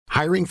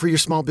Hiring for your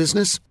small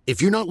business?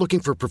 If you're not looking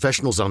for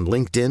professionals on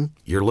LinkedIn,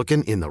 you're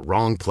looking in the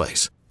wrong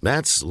place.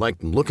 That's like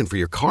looking for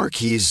your car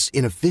keys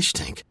in a fish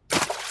tank.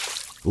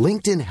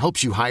 LinkedIn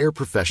helps you hire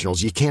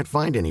professionals you can't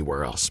find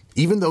anywhere else,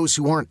 even those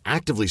who aren't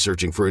actively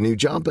searching for a new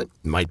job but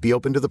might be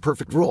open to the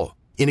perfect role.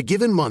 In a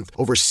given month,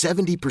 over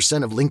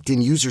 70% of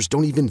LinkedIn users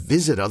don't even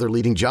visit other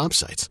leading job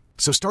sites.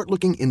 So start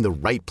looking in the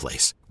right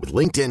place. With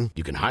LinkedIn,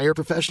 you can hire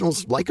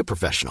professionals like a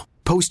professional.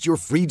 Post your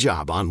free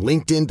job on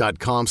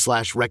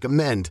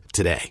linkedin.com/recommend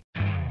today.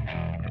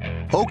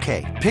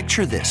 Okay,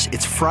 picture this.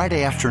 It's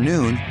Friday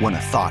afternoon when a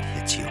thought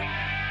hits you.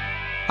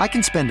 I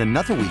can spend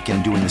another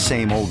weekend doing the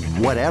same old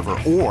whatever,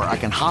 or I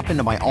can hop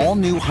into my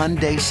all-new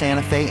Hyundai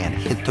Santa Fe and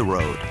hit the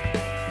road.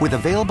 With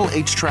available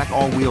H-Track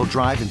all-wheel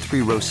drive and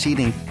 3-row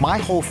seating, my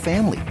whole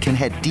family can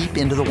head deep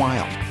into the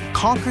wild.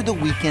 Conquer the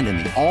weekend in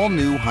the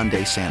all-new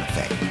Hyundai Santa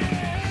Fe.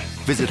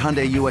 Visit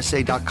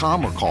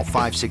HyundaiUSA.com or call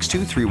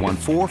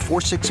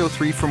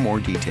 562-314-4603 for more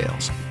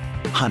details.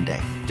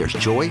 Hyundai, there's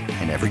joy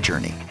in every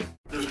journey.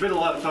 There's been a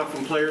lot of talk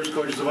from players,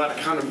 coaches about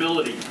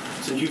accountability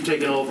since you've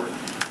taken over.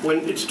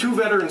 When it's two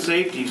veteran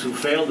safeties who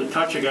fail to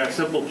touch a guy,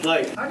 simple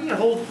play, how do you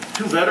hold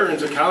two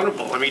veterans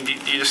accountable? I mean, do you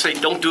just say,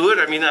 don't do it?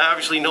 I mean, I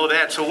obviously know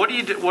that. So what do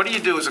you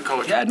do as a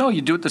coach? Yeah, no,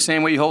 you do it the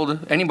same way you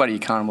hold anybody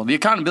accountable. The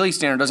accountability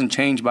standard doesn't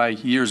change by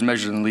years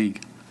measured in the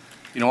league.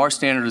 You know, our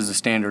standard is the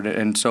standard,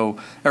 and so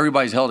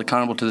everybody's held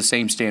accountable to the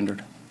same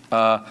standard,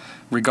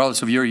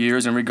 regardless of your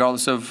years and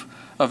regardless of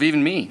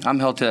even me. I'm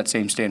held to that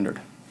same standard.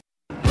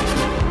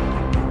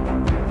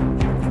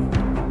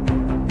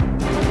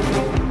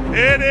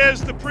 It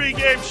is the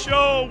pregame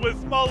show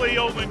with Mully,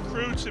 Olin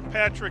Kreutz, and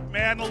Patrick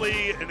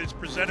Manley, and it's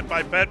presented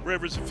by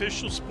BetRivers,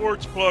 official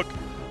sportsbook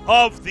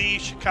of the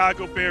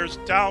Chicago Bears.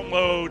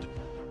 Download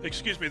the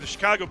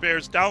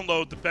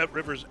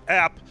BetRivers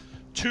app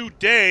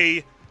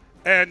today.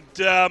 And,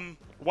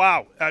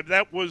 wow,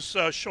 that was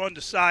Sean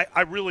Desai.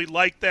 I really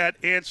like that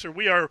answer.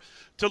 We are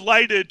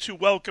delighted to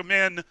welcome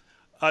in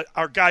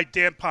our guy,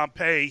 Dan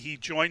Pompei. He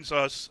joins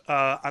us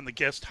on the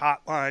guest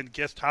hotline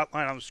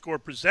on the Score,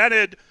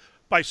 presented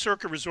by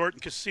Circa Resort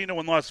and Casino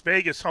in Las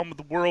Vegas, home of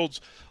the world's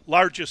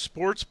largest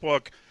sports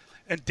book.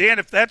 And Dan,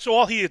 if that's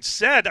all he had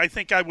said, I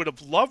think I would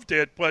have loved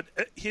it. But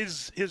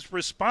his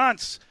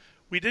response,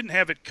 we didn't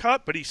have it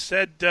cut, but he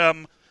said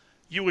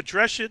you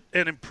address it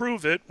and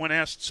improve it when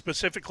asked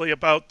specifically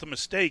about the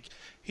mistake.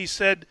 He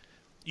said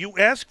you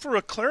ask for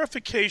a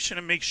clarification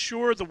and make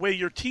sure the way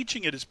you're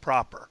teaching it is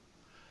proper.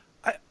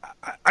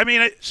 I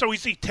mean, so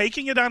is he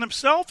taking it on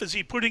himself? Is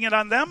he putting it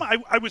on them?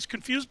 I was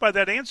confused by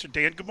that answer,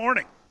 Dan. Good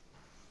morning.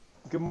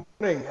 Good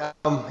morning.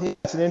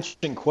 It's an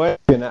interesting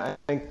question. I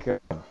think,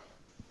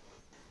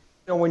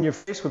 when you're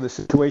faced with a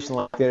situation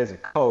like that as a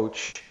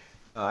coach,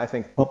 I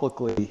think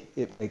publicly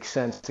it makes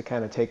sense to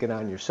kind of take it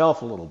on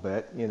yourself a little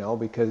bit,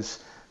 because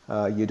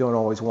you don't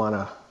always want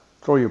to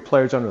throw your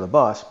players under the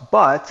bus.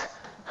 But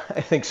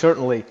I think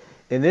certainly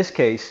in this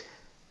case,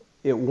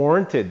 it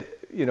warranted,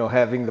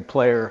 having the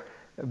player,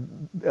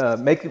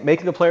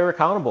 making the player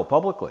accountable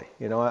publicly.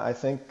 I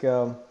think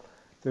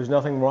there's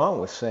nothing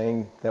wrong with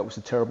saying that was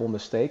a terrible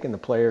mistake and the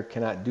player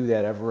cannot do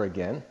that ever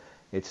again.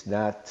 It's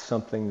not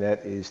something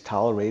that is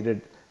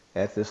tolerated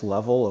at this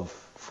level of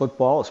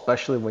football,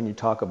 especially when you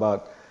talk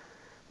about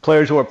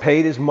players who are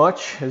paid as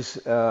much as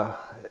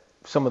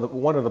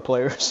one of the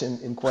players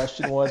in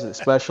question was,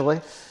 especially.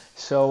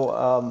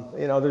 So,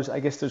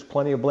 there's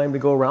plenty of blame to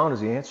go around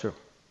is the answer.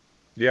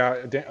 Yeah,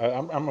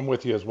 I'm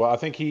with you as well. I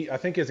think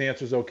his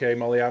answer's okay,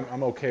 Mully.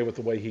 I'm okay with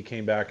the way he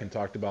came back and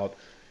talked about,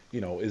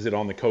 is it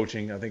on the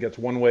coaching? I think that's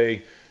one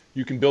way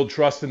you can build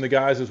trust in the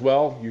guys as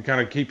well. You kind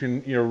of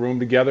keeping your room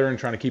together and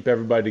trying to keep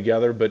everybody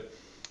together. But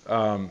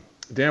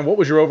Dan, what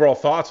was your overall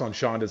thoughts on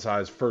Sean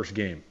Desai's first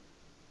game?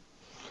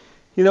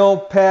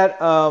 Pat,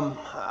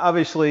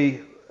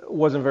 obviously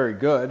wasn't very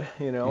good.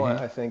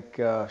 I think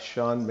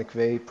Sean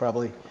McVay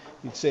probably,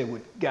 you'd say,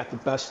 got the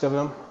best of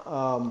him.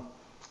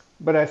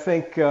 But I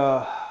think,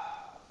 I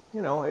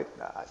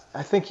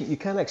think you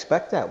kind of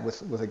expect that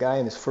with a guy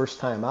in his first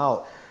time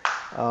out.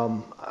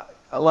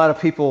 A lot of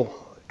people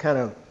kind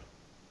of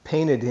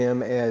painted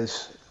him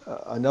as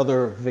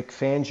another Vic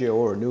Fangio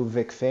or a new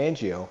Vic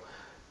Fangio,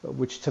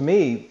 which to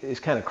me is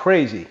kind of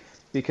crazy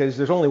because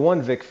there's only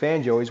one Vic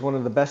Fangio. He's one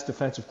of the best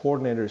defensive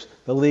coordinators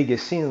the league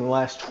has seen in the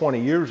last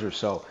 20 years or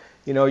so.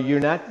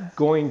 You're not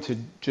going to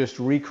just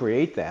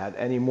recreate that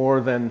any more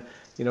than,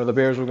 the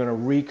Bears were going to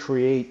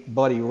recreate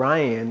Buddy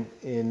Ryan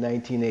in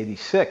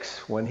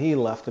 1986 when he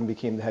left and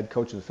became the head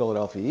coach of the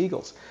Philadelphia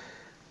Eagles.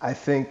 I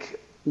think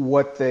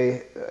what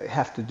they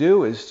have to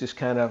do is just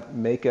kind of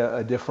make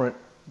a different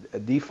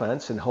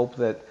defense and hope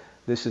that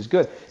this is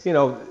good.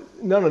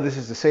 None of this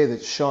is to say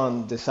that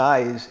Sean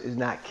Desai is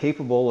not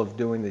capable of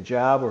doing the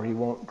job or he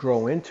won't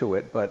grow into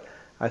it, but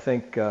I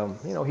think,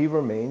 he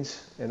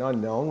remains an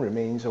unknown,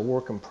 remains a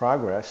work in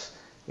progress,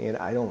 and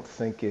I don't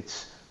think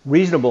it's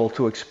reasonable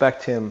to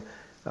expect him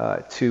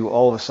to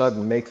all of a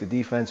sudden make the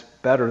defense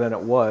better than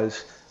it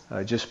was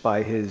just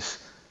by his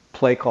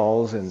play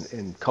calls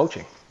and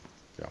coaching.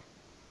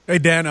 Hey,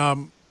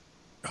 Dan,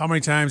 How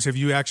many times have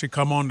you actually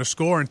come on the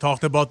score and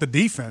talked about the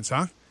defense,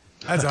 huh?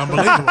 That's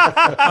unbelievable.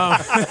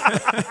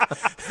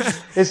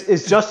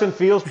 Is Justin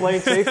Fields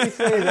playing safety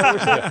today? Is that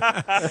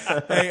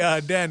what we're saying?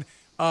 Hey, Dan,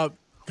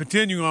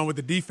 continuing on with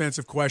the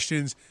defensive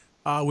questions,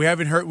 we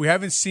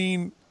haven't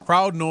seen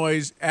crowd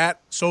noise at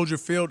Soldier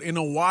Field in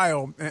a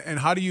while, and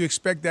how do you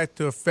expect that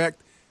to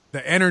affect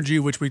the energy,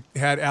 which we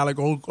had Alec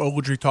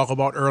Ogletree talk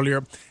about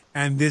earlier,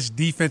 and this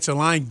defensive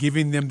line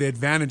giving them the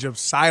advantage of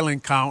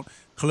silent count,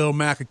 Khalil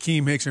Mack,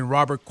 Akeem Hicks, and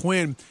Robert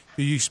Quinn?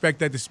 Do you expect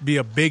that to be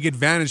a big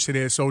advantage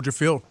today at Soldier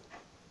Field?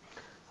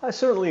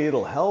 Certainly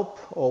it'll help,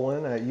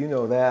 Olin. You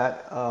know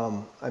that.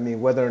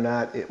 Whether or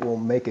not it will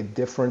make a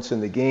difference in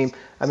the game.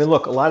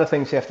 Look, a lot of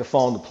things have to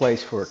fall into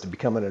place for it to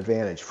become an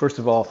advantage. First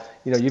of all,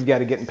 you've got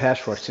to get in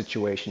pass rush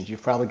situations.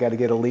 You've probably got to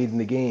get a lead in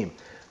the game.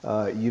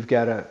 You've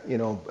got to, you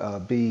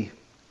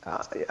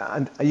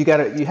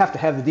have to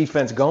have the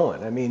defense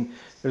going.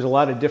 There's a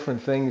lot of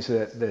different things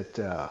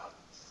that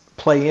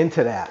play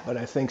into that, but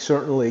I think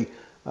certainly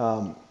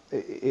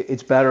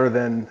it's better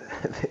than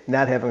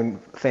not having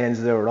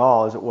fans there at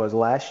all, as it was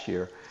last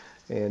year.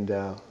 And,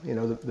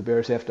 the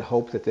Bears have to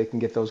hope that they can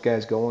get those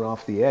guys going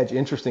off the edge.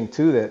 Interesting,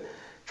 too, that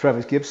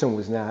Travis Gibson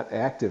was not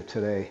active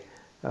today.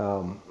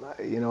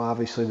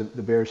 Obviously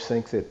the Bears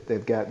think that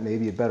they've got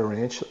maybe a better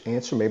answer.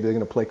 Maybe they're going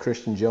to play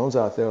Christian Jones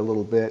out there a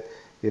little bit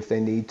if they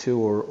need to,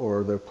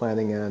 or they're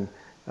planning on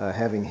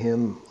having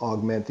him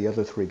augment the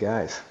other three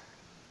guys.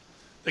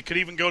 They could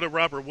even go to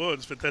Robert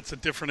Woods, but that's a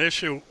different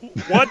issue.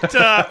 That's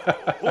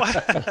a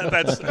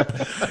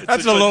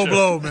low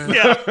blow, man.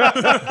 Yeah.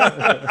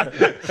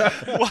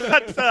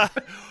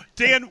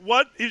 Dan,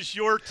 what is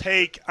your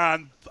take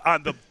on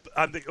the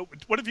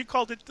what have you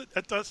called it?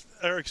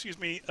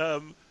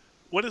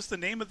 What is the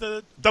name of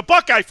the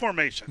Buckeye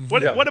formation?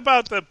 What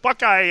about the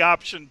Buckeye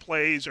option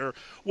plays, or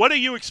what are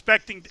you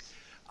expecting?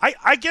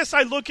 I guess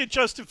I look at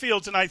Justin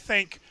Fields and I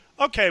think,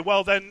 okay,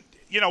 well then,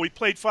 he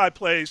played 5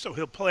 plays, so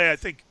he'll play, I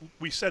think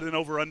we set an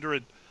over-under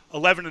at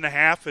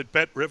 11.5 at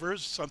Bet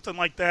Rivers, something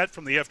like that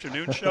from the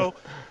afternoon show.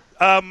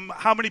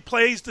 How many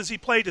plays does he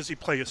play? Does he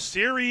play a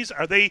series?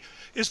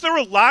 Is there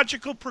a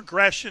logical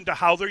progression to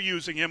how they're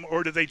using him,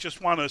 or do they just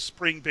want to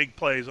spring big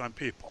plays on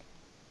people?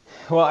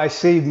 Well, I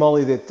see,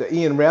 Mully, that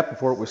Ian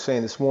Rappaport was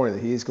saying this morning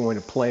that he is going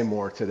to play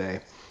more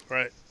today.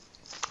 Right.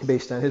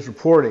 Based on his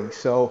reporting.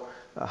 So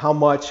how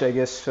much, I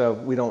guess,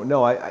 we don't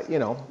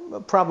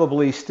know.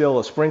 Probably still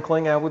a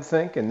sprinkling, I would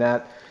think, and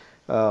not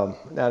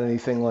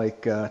anything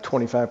like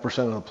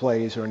 25% of the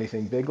plays or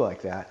anything big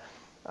like that.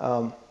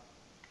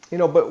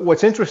 But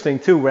what's interesting,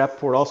 too,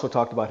 Rappaport also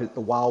talked about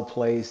the wild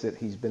plays that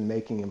he's been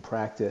making in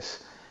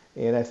practice.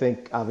 And I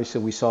think,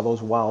 obviously, we saw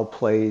those wild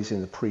plays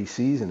in the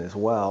preseason as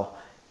well.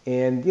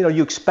 And,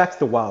 you expect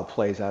the wild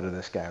plays out of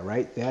this guy,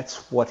 right?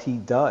 That's what he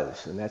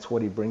does, and that's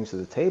what he brings to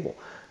the table.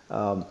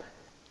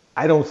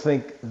 I don't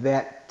think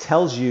that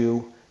tells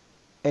you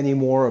any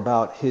more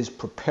about his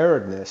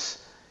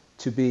preparedness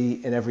to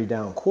be an every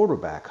down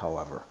quarterback,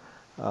 however.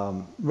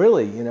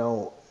 Really,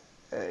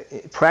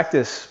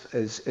 practice,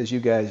 as you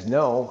guys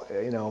know,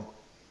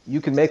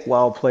 you can make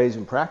wild plays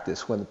in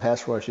practice when the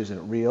pass rush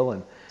isn't real,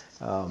 and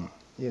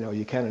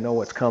you kind of know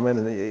what's coming,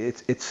 and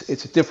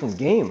it's a different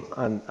game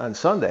on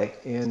Sunday,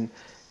 and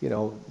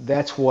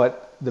that's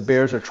what the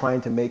Bears are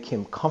trying to make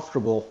him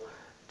comfortable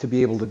to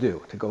be able to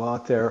do, to go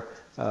out there,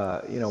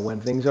 when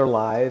things are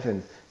live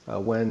and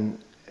when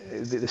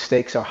the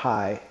stakes are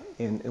high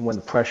and when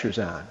the pressure's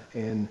on.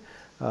 And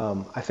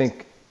I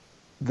think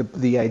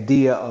the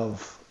idea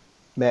of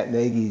Matt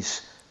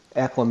Nagy's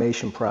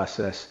acclimation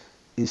process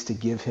is to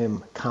give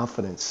him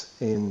confidence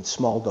in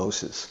small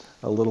doses,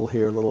 a little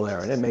here, a little there,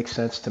 and it makes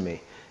sense to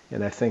me.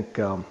 And I think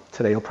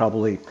today he'll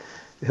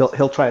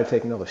try to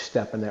take another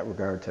step in that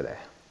regard today.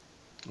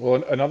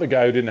 Well, another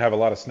guy who didn't have a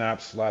lot of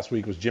snaps last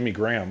week was Jimmy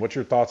Graham. What's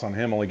your thoughts on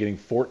him only getting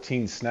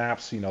 14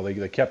 snaps?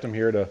 They kept him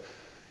here to,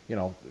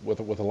 with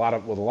a lot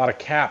of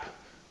cap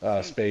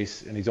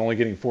space, and he's only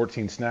getting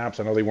 14 snaps.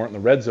 I know they weren't in the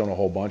red zone a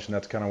whole bunch, and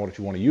that's kind of what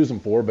you want to use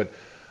him for. But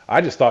I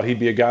just thought he'd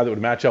be a guy that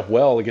would match up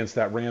well against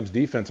that Rams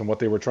defense and what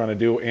they were trying to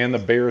do, and the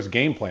Bears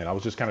game plan. I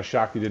was just kind of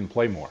shocked he didn't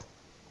play more.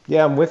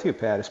 Yeah, I'm with you,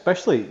 Pat.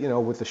 Especially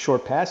with the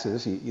short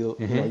passes, you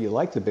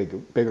like the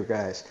bigger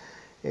guys.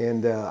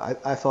 And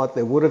I thought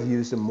they would have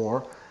used him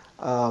more.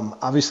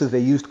 Obviously, they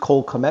used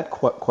Cole Kmet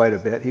quite a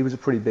bit. He was a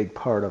pretty big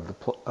part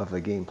of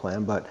the game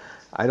plan, but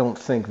I don't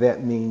think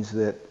that means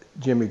that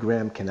Jimmy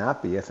Graham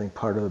cannot be. I think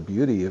part of the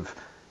beauty of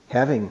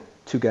having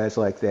two guys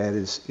like that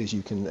is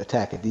you can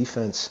attack a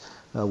defense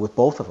with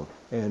both of them.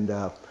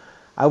 And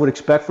I would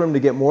expect for him to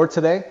get more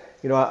today.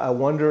 I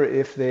wonder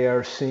if they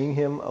are seeing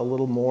him a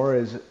little more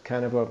as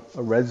kind of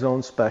a red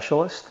zone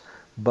specialist,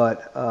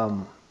 but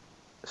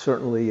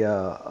certainly,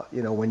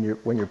 when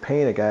you're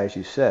paying a guy, as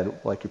you said,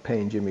 like you're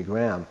paying Jimmy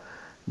Graham,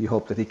 you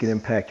hope that he can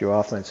impact your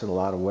offense in a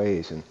lot of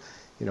ways. And,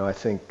 I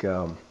think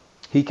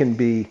he can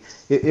be,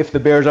 if the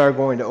Bears are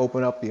going to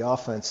open up the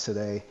offense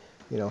today,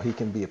 he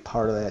can be a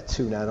part of that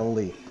too, not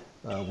only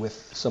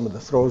with some of the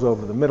throws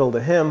over the middle to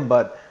him,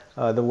 but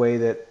the way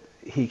that,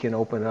 he can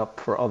open up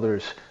for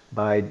others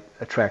by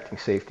attracting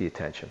safety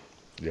attention.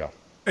 Yeah.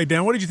 Hey,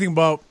 Dan, what did you think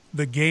about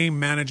the game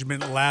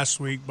management last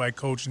week by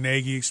Coach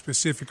Nagy,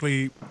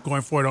 specifically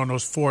going forward on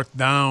those fourth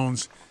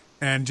downs,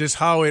 and just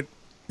how it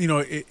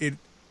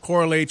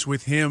correlates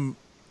with him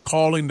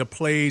calling the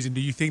plays, and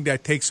do you think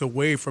that takes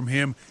away from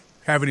him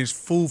having his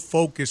full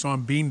focus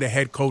on being the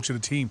head coach of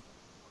the team?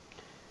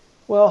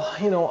 Well,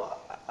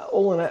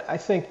 Olin, I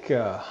think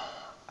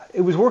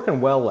it was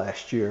working well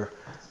last year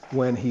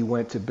when he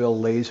went to Bill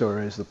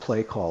Lazor as the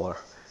play caller,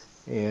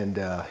 and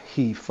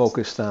he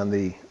focused on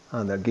the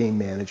game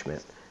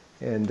management.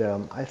 And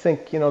I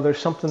think there's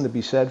something to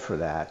be said for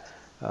that.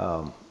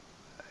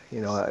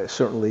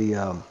 Certainly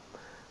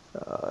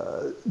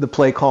the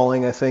play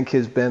calling, I think,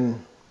 has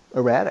been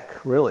erratic,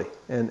 really,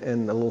 and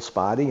a little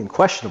spotty and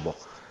questionable.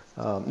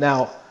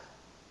 Now,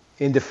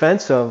 in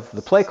defense of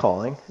the play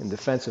calling, in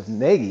defense of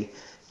Nagy,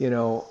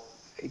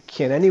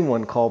 can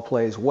anyone call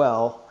plays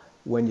well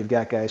when you've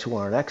got guys who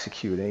aren't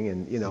executing,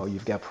 and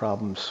you've got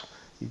problems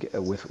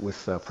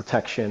with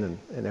protection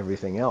and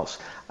everything else?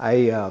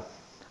 I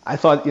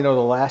thought the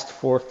last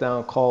fourth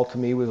down call to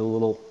me was a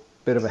little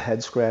bit of a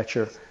head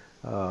scratcher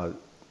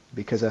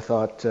because I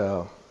thought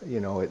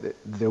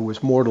there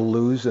was more to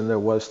lose than there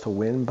was to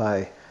win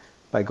by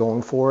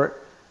going for it.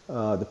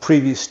 The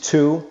previous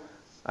two,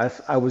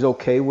 I was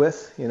okay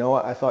with.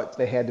 I thought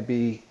they had to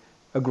be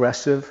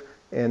aggressive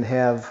and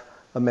have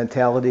a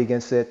mentality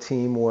against that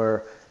team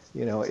where,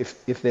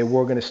 if they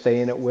were going to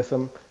stay in it with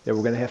them, they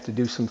were going to have to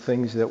do some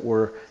things that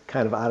were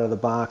kind of out of the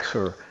box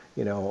or,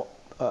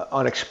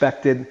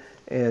 unexpected.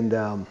 And,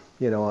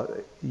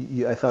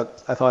 I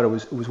thought it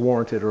was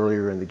warranted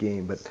earlier in the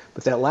game.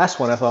 But that last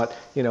one, I thought,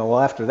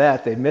 after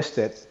that, they missed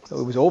it. It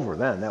was over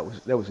then. That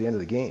was the end of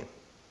the game.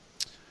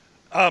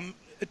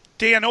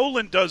 Dan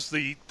Olin does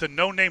the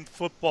No Name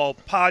Football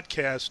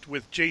podcast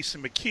with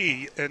Jason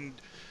McKee, and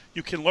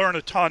you can learn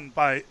a ton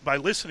by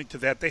listening to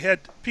that. They had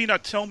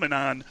Peanut Tillman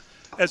on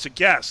as a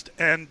guest,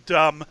 and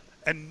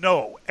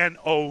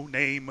No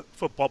Name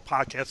Football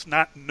podcast,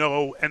 not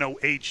No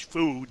NOH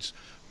Foods,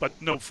 but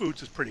No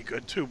Foods is pretty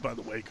good too, by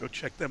the way. Go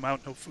check them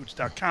out,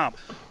 nofoods.com.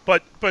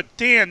 But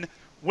Dan,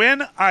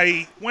 when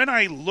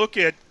I look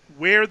at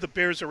where the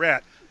Bears are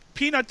at,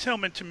 Peanut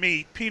Tillman, to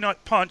me,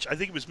 Peanut Punch, I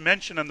think it was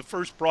mentioned on the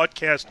first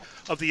broadcast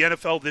of the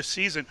NFL this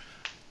season,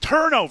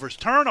 turnovers.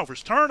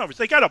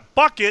 They got a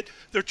bucket.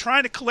 They're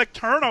trying to collect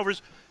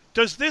turnovers.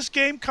 Does this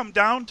game come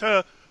down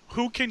to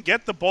who can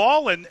get the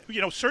ball? And,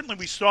 certainly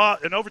we saw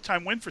an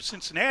overtime win for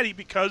Cincinnati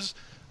because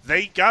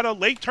they got a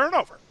late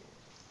turnover.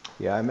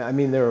 Yeah, I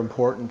mean they're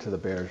important to the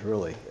Bears,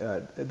 really.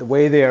 The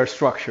way they are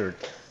structured,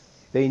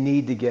 they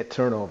need to get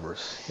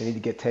turnovers. They need to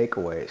get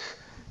takeaways.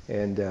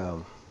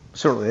 And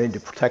certainly they need to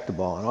protect the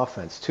ball on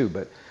offense too.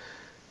 But,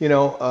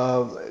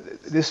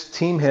 this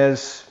team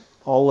has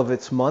all of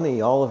its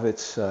money, all of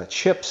its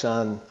chips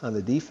on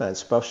the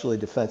defense, especially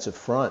defensive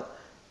front.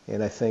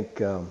 And I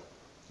think,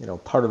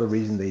 part of the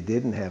reason they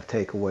didn't have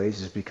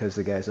takeaways is because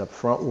the guys up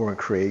front weren't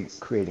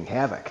creating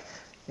havoc.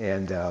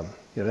 And,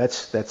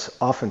 that's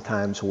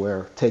oftentimes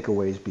where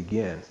takeaways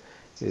begin,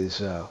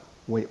 is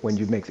when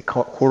you make the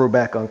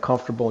quarterback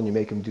uncomfortable and you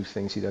make him do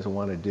things he doesn't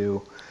want to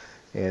do.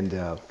 And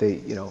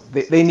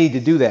they need to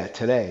do that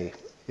today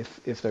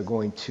if they're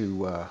going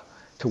to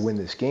win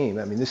this game.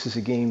 I mean, this is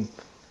a game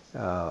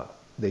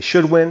they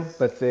should win,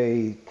 but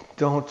they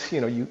don't.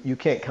 You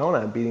can't count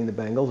on beating the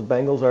Bengals. The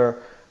Bengals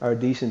are a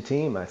decent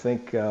team. I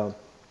think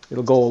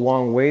it'll go a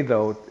long way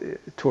though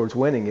towards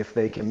winning if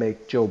they can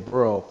make Joe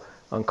Burrow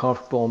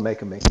uncomfortable and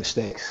make him make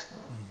mistakes.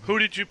 Who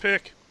did you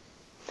pick?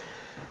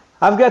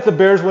 I've got the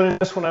Bears winning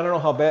this one. I don't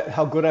know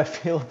how good I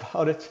feel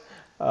about it,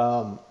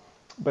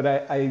 but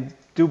I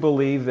do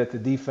believe that the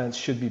defense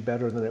should be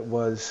better than it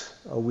was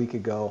a week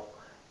ago.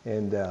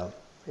 And,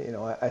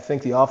 I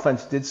think the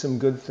offense did some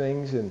good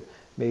things, and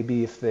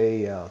maybe if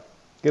they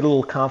get a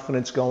little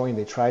confidence going,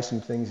 they try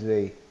some things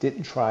they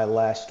didn't try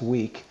last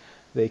week,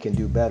 they can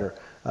do better.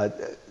 A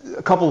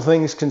couple of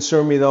things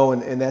concern me, though,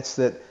 and that's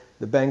that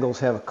the Bengals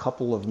have a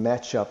couple of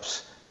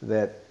matchups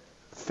that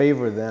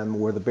favor them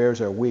where the Bears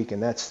are weak,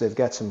 and that's they've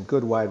got some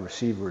good wide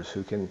receivers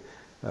who can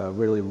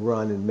really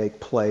run and make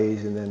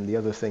plays. And then the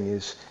other thing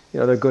is,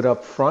 they're good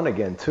up front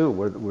again, too,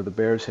 where the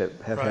Bears have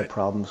right. had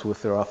problems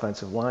with their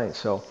offensive line.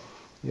 So,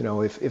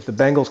 if the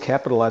Bengals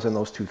capitalize on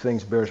those two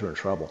things, Bears are in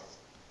trouble.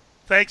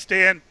 Thanks,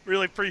 Dan.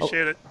 Really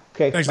appreciate it.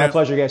 Okay, thanks, my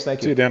pleasure, guys.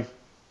 Thank you.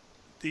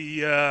 See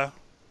you,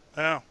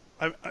 Dan.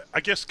 I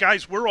guess,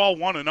 guys, we're all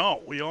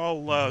 1-0. We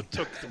all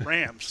took the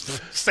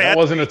Rams. That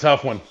wasn't a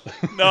tough one.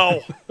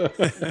 No.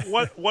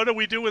 What are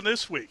we doing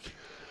this week?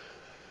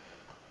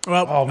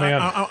 Well, oh,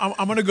 man.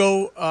 I'm going to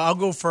go. I'll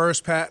go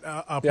first, Pat.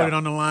 I'll put it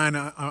on the line.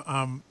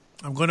 I'm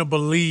going to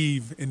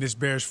believe in this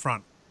Bears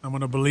front. I'm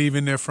going to believe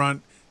in their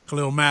front.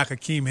 Khalil Mack,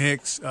 Akeem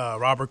Hicks,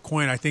 Robert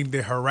Quinn. I think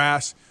they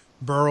harass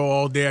Burrow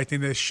all day. I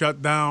think they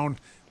shut down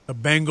the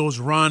Bengals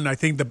run. I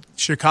think the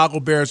Chicago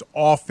Bears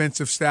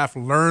offensive staff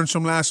learned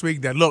from last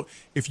week that, look,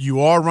 if you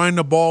are running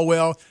the ball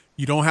well,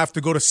 you don't have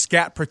to go to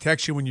scat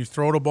protection when you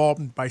throw the ball.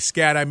 By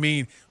scat, I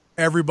mean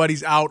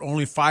everybody's out,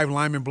 only 5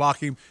 linemen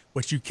blocking.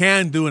 What you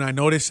can do, and I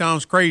know this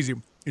sounds crazy,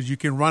 is you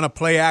can run a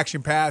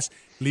play-action pass,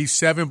 leave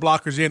 7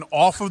 blockers in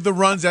off of the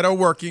runs that are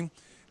working,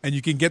 and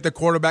you can get the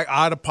quarterback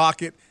out of the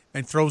pocket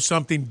and throw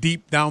something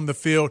deep down the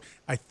field.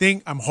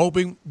 I'm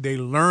hoping they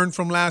learned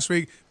from last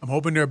week. I'm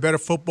hoping they're a better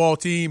football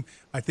team.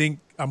 I think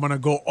I'm going to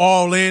go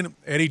all in.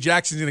 Eddie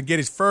Jackson's going to get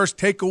his first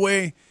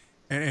takeaway,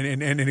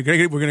 and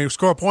we're going to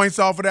score points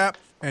off of that,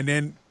 and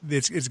then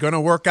it's going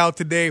to work out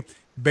today.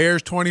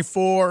 Bears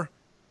 24,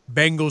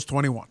 Bengals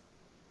 21.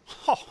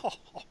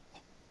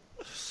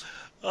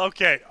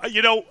 Okay.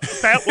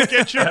 Pat, we'll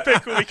get your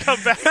pick when we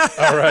come back.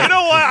 All right. You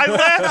know why I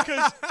laugh?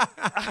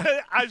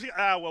 Because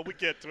we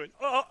get to it.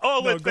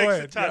 Let's take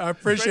some time. Yeah, I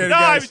appreciate it, No,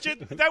 guys.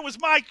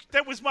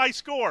 that was my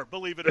score,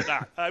 believe it or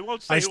not. I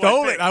won't say I who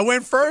stole I it. I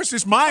went first.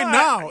 It's mine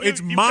now. It's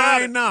you mine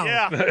got it. now.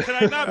 Yeah. Can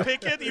I not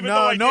pick it even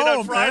though I did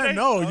on Friday? Man,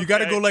 no. You got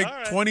to go like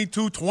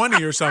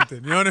 22-20 or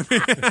something. You know what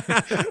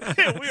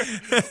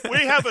I mean?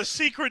 we have a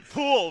secret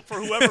pool for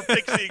whoever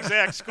picks the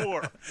exact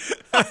score.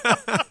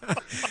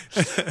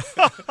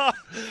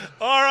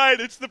 All right,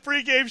 it's the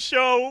pregame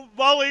show.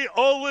 Mully,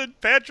 Olin,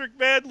 Patrick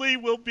Manley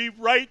will be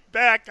right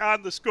back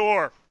on the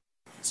score.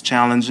 It's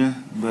challenging,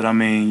 but,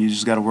 you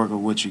just got to work with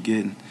what you're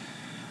getting.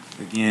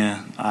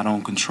 Again, I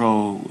don't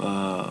control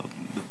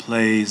the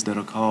plays that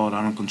are called.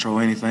 I don't control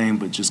anything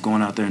but just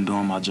going out there and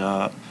doing my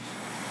job.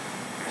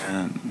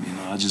 And,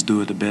 I just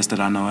do it the best that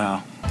I know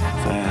how,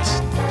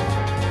 fast.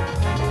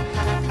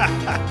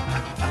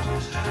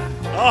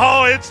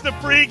 Oh, it's the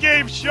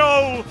pregame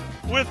show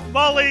with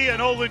Mully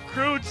and Olin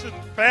Kreutz and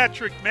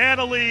Patrick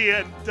Manley.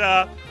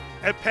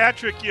 And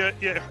Patrick,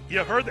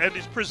 you heard, and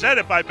it's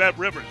presented by Bet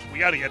Rivers. We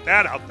got to get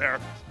that out there.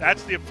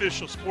 That's the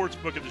official sports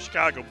book of the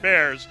Chicago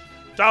Bears.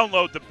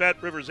 Download the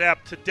Bet Rivers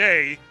app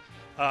today.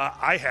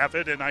 I have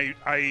it, and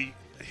I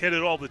hit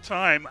it all the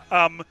time.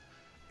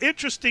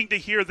 Interesting to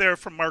hear there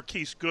from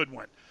Marquise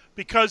Goodwin,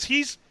 because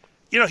he's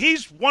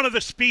one of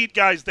the speed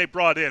guys they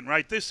brought in,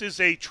 right? This is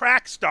a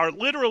track star,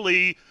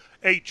 literally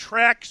a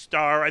track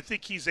star. I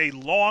think he's a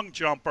long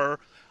jumper,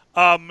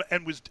 and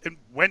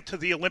went to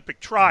the Olympic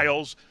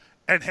trials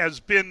and has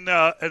been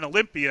an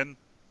Olympian.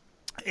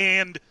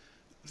 And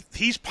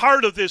he's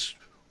part of this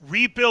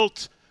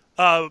rebuilt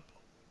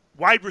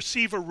wide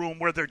receiver room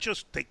where they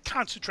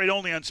concentrate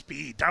only on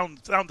speed, down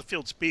the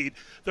field speed.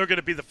 They're going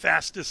to be the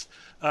fastest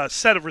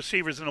set of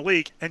receivers in the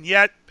league. And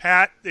yet,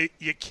 Pat,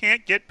 you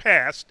can't get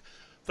past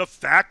the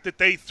fact that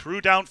they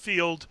threw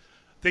downfield.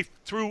 They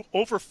threw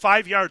over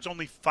 5 yards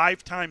only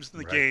 5 times in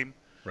the game.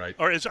 Right.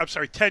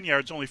 10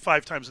 yards only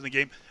 5 times in the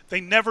game.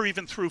 They never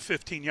even threw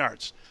 15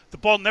 yards. The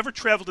ball never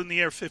traveled in the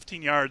air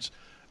 15 yards.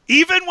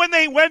 Even when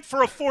they went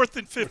for a 4th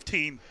and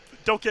 15.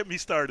 Don't get me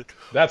started.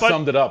 That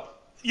summed it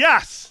up.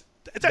 Yes.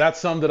 That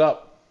summed it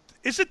up.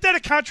 Isn't that a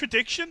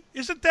contradiction?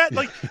 Isn't that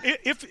like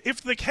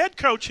if the head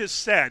coach has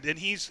said, and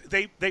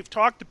they've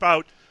talked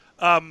about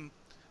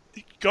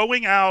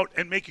going out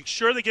and making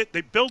sure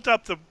they built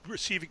up the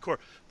receiving corps.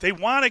 They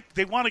want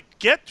to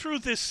get through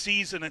this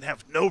season and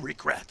have no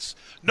regrets.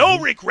 No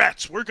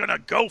regrets. We're going to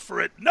go for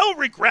it. No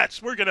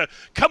regrets. We're going to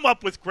come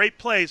up with great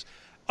plays.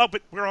 Oh,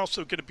 but we're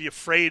also going to be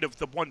afraid of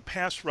the one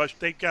pass rush.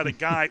 They've got a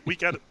guy. We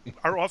got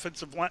our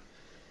offensive line.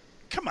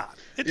 Come on.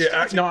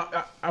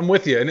 I'm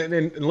with you.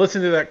 And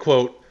listen to that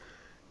quote.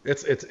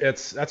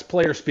 That's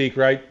player speak,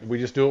 right? We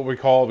just do what we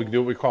called. We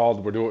do what we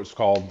called. We do what's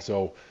called.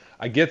 So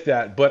I get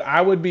that. But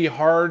I would be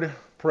hard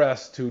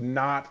pressed to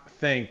not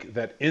think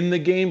that in the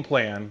game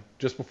plan,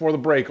 just before the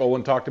break,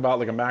 Olin talked about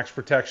like a max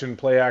protection,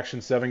 play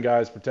action, 7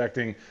 guys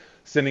protecting,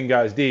 sending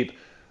guys deep,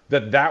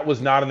 that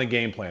was not in the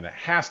game plan. It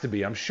has to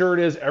be. I'm sure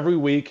it is every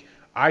week.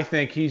 I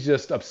think he's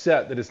just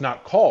upset that it's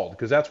not called,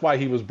 because that's why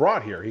he was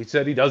brought here. He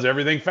said he does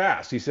everything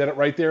fast. He said it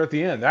right there at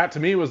the end. That to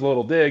me was a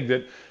little dig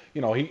that,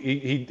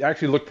 he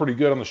actually looked pretty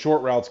good on the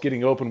short routes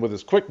getting open with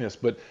his quickness,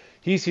 but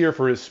he's here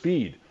for his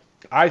speed.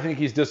 I think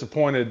he's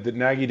disappointed that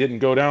Nagy didn't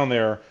go down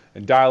there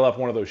and dial up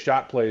one of those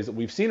shot plays that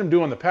we've seen him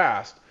do in the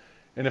past.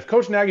 And if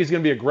Coach Nagy's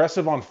going to be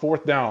aggressive on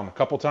 4th down a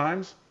couple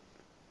times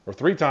or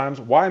 3 times,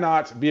 why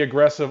not be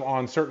aggressive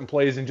on certain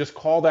plays and just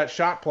call that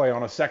shot play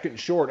on a 2nd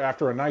short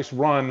after a nice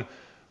run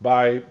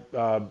by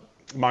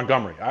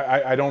Montgomery?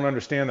 I don't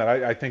understand that.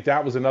 I think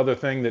that was another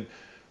thing that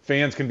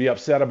fans can be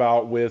upset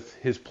about with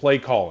his play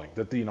calling.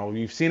 That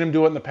you've seen him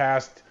do it in the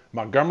past.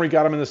 Montgomery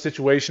got him in the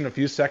situation, a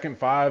few 2nd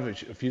 5, a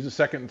few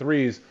 2nd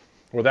 3s,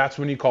 where that's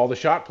when you call the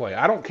shot play.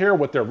 I don't care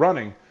what they're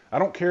running. I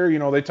don't care.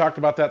 They talked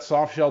about that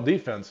soft shell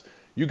defense.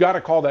 You got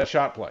to call that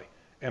shot play.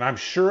 And I'm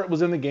sure it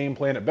was in the game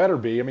plan. It better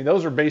be.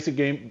 Those are basic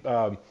game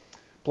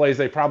plays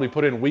they probably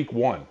put in week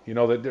 1,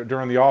 that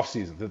during the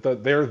offseason,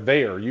 that they're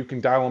there. You can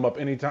dial them up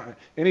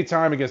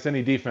anytime against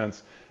any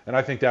defense, and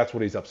I think that's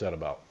what he's upset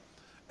about.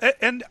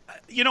 And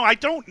I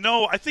don't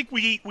know. I think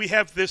we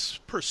have this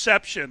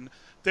perception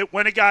that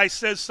when a guy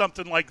says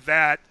something like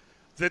that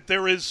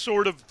there is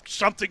sort of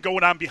something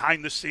going on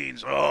behind the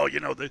scenes. Oh,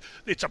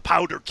 it's a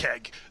powder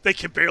keg. They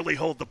can barely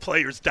hold the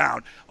players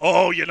down.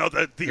 Oh,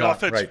 the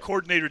offensive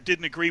coordinator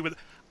didn't agree with it.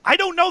 I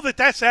don't know that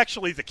that's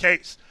actually the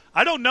case.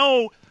 I don't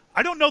know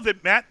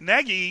that Matt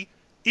Nagy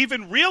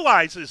even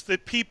realizes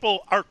that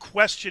people are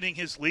questioning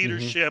his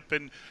leadership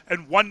and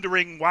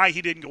wondering why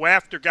he didn't go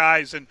after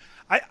guys. And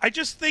I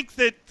just think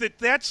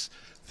that's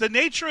the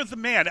nature of the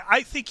man.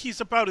 I think he's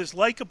about as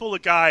likable a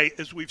guy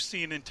as we've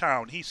seen in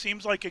town. He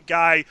seems like a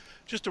guy,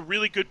 just a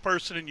really good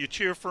person, and you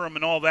cheer for him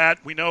and all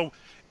that. We know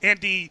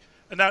Andy,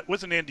 and that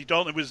wasn't Andy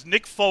Dalton, it was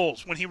Nick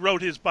Foles when he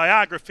wrote his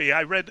biography.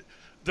 I read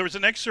there was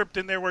an excerpt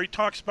in there where he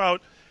talks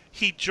about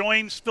he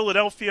joins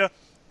Philadelphia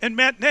and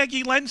Matt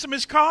Nagy lends him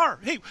his car.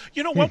 Hey,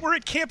 you know what? We're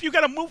at camp. You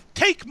got to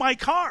take my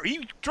car.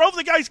 He drove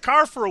the guy's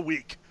car for a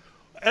week.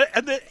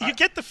 And you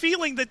get the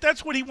feeling that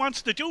that's what he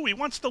wants to do. He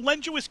wants to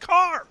lend you his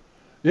car.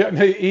 Yeah,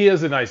 he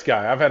is a nice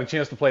guy. I've had a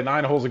chance to play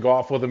 9 holes of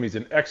golf with him. He's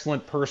an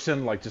excellent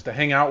person, like just to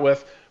hang out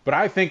with. But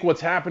I think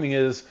what's happening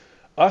is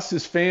us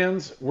as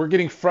fans, we're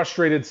getting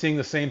frustrated seeing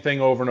the same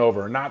thing over and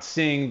over, not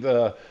seeing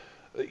the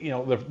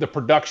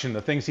production,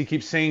 the things he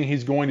keeps saying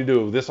he's going to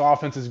do. This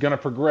offense is going to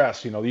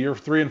progress. The year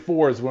 3 and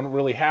 4 is when it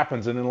really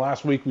happens. And then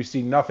last week we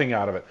see nothing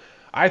out of it.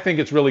 I think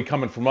it's really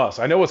coming from us.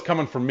 I know it's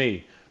coming from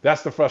me.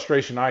 That's the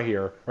frustration I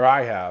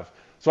have.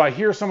 So I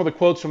hear some of the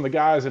quotes from the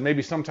guys, and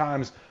maybe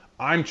sometimes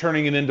I'm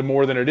turning it into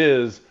more than it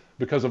is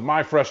because of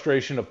my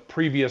frustration of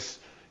previous,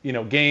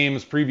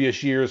 games,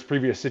 previous years,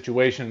 previous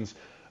situations.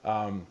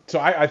 So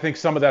I think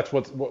some of that's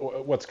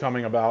what's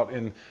coming about.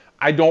 And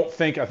I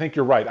think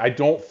you're right. I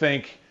don't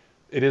think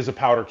it is a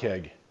powder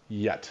keg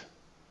yet.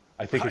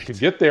 I think it could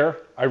get there.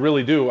 I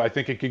really do. I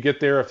think it could get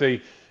there if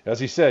they,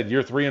 as he said,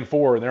 year 3 and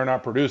 4, and they're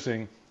not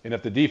producing. And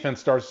if the defense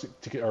starts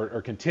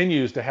or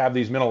continues to have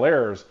these mental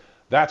errors,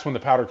 that's when the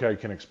powder keg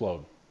can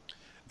explode.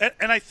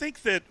 And I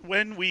think that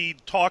when we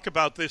talk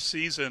about this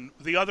season,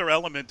 the other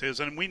element is,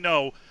 and we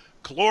know,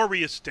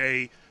 glorious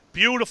day,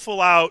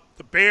 beautiful out,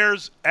 the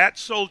Bears at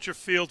Soldier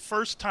Field,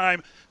 first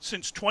time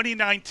since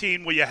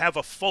 2019 where you have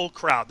a full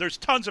crowd. There's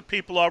tons of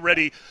people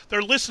already.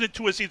 They're listening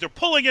to us either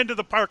pulling into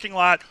the parking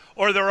lot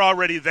or they're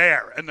already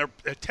there, and they're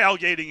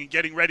tailgating and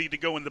getting ready to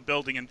go in the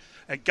building,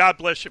 and God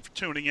bless you for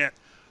tuning in.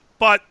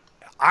 But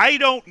I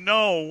don't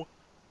know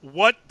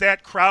what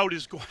that crowd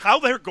is, how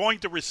they're going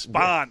to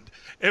respond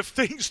if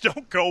things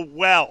don't go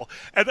well.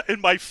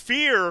 And my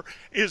fear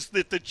is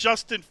that the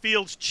Justin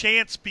Fields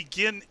chants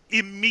begin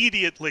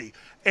immediately.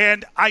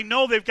 And I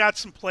know they've got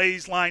some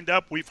plays lined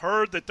up. We've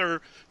heard that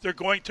they're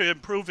going to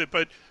improve it.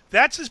 But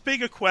that's as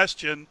big a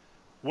question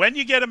when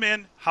you get him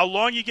in, how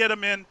long you get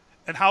him in,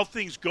 and how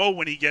things go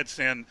when he gets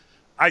in,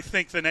 I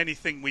think, than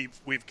anything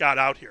we've got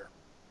out here.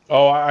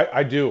 Oh,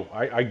 I do.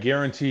 I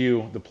guarantee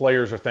you the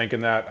players are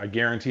thinking that. I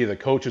guarantee you the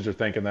coaches are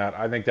thinking that.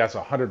 I think that's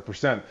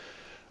 100%.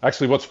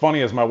 Actually, what's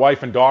funny is my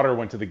wife and daughter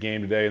went to the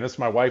game today, and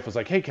my wife was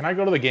like, hey, can I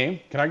go to the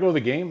game? Can I go to the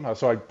game?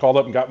 So I called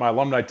up and got my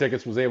alumni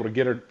tickets, was able to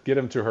get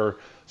them to her.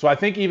 So I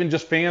think even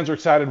just fans are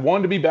excited,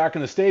 1, to be back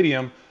in the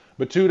stadium,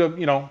 but 2,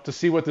 to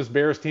see what this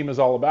Bears team is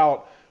all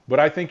about. But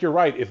I think you're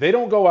right. If they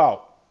don't go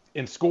out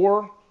and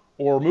score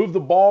or move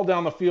the ball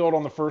down the field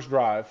on the first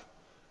drive,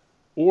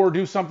 or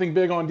do something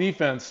big on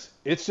defense,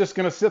 it's just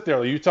going to sit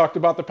there. You talked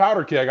about the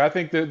powder keg. I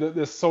think that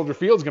this Soldier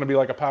Field is going to be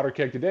like a powder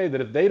keg today, that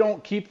if they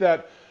don't keep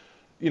that,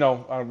 I don't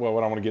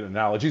want to get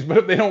analogies, but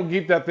if they don't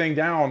keep that thing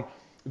down,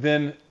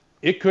 then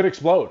it could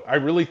explode. I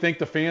really think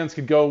the fans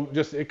could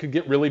it could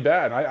get really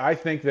bad. I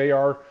think they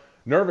are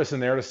nervous in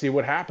there to see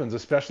what happens,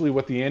 especially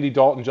with the Andy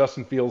Dalton,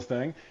 Justin Fields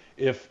thing.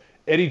 If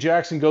Eddie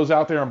Jackson goes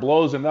out there and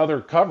blows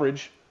another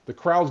coverage, the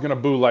crowd's going to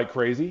boo like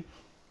crazy.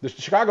 The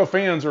Chicago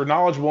fans are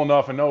knowledgeable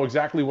enough and know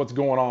exactly what's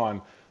going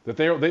on that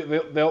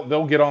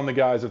they'll get on the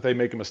guys if they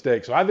make a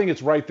mistake. So I think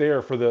it's right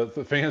there for the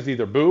fans to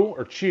either boo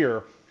or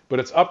cheer, but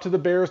it's up to the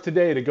Bears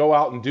today to go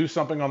out and do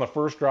something on the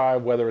first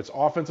drive, whether it's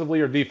offensively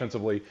or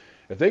defensively.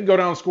 If they can go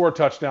down and score a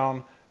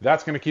touchdown,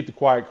 that's going to keep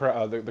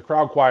the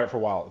crowd quiet for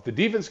a while. If the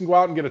defense can go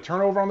out and get a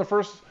turnover on the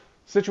first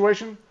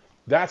situation,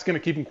 that's going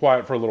to keep them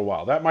quiet for a little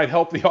while. That might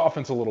help the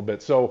offense a little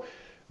bit. So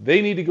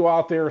they need to go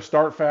out there,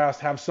 start fast,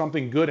 have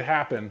something good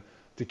happen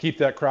to keep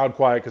that crowd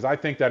quiet, because I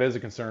think that is a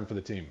concern for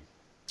the team.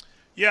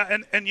 Yeah,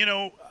 and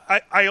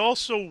I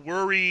also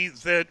worry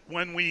that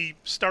when we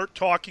start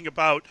talking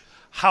about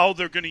how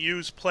they're going to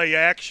use play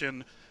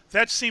action,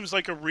 that seems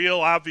like a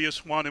real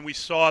obvious one, and we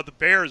saw the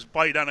Bears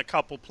bite on a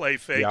couple play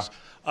fakes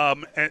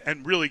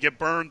and really get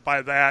burned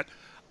by that.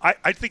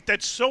 I think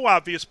that's so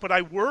obvious, but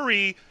I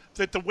worry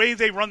that the way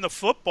they run the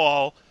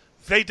football,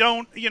 they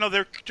don't,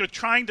 they're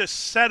trying to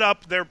set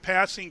up their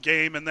passing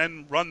game and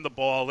then run the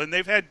ball, and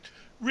they've had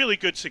really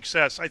good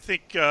success. I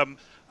think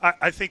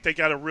they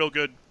got a real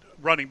good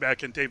running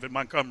back in David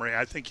Montgomery.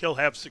 I think he'll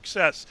have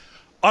success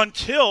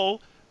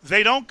until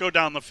they don't go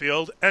down the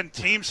field and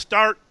teams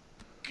start,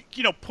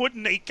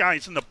 putting 8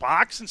 guys in the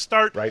box and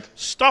start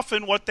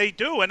stuffing what they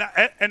do. And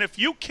if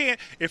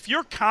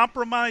you're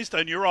compromised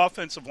on your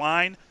offensive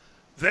line,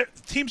 the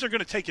teams are going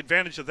to take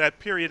advantage of that.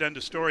 Period. End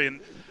of story.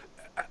 And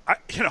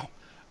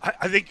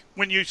I think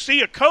when you see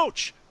a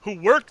coach who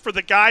worked for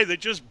the guy that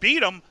just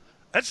beat him,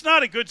 that's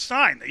not a good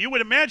sign. You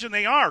would imagine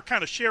they are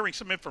kind of sharing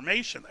some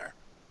information there.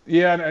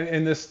 Yeah,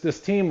 and this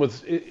team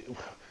was,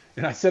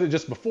 and I said it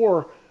just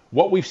before,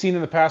 what we've seen in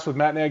the past with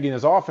Matt Nagy and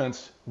his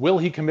offense, will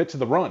he commit to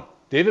the run?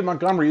 David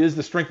Montgomery is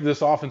the strength of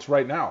this offense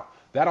right now.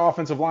 That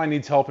offensive line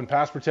needs help in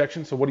pass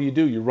protection, so what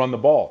do? You run the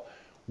ball.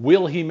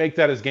 Will he make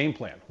that his game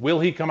plan? Will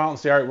he come out and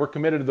say, all right, we're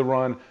committed to the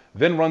run,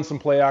 then run some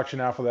play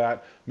action after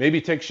that, maybe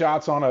take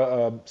shots on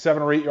a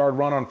 7 or 8 yard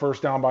run on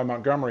first down by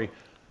Montgomery?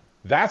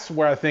 That's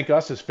where I think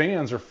us as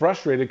fans are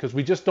frustrated because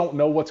we just don't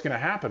know what's going to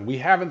happen. We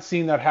haven't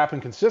seen that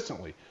happen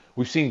consistently.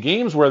 We've seen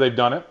games where they've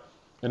done it,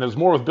 and it was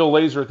more with Bill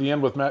Lazor at the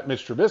end with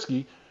Mitch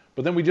Trubisky,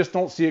 but then we just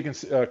don't see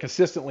it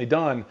consistently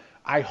done.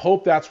 I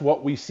hope that's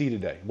what we see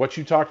today. What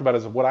you talked about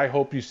is what I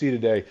hope you see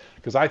today,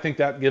 because I think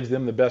that gives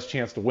them the best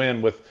chance to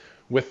win with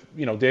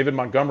David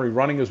Montgomery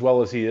running as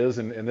well as he is,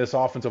 and this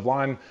offensive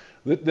line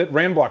that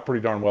ran block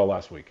pretty darn well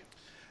last week.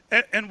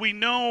 And we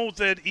know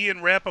that Ian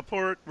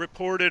Rappaport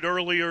reported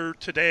earlier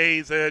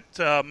today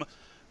that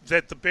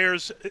that the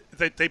Bears,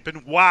 that they've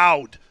been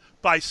wowed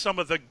by some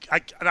of and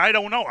I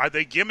don't know, are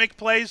they gimmick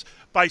plays?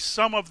 By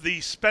some of the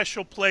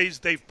special plays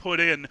they've put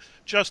in.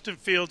 Justin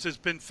Fields has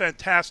been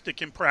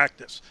fantastic in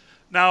practice.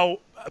 Now,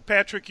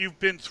 Patrick, you've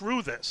been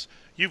through this.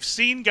 You've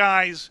seen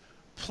guys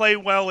play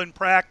well in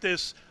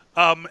practice.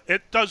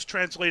 It does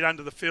translate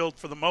onto the field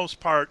for the most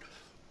part,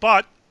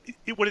 but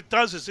what it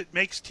does is it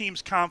makes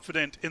teams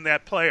confident in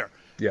that player.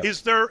 Yeah.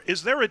 Is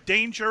there a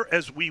danger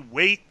as we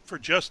wait for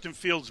Justin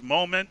Fields'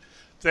 moment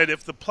that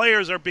if the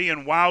players are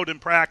being wowed in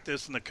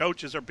practice and the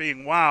coaches are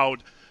being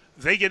wowed,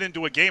 they get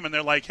into a game and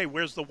they're like, hey,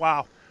 where's the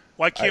wow?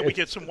 Why can't we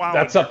get some wow?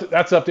 That's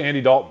up to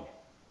Andy Dalton.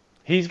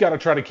 He's got to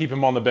try to keep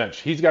him on the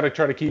bench. He's got to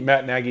try to keep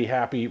Matt Nagy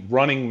happy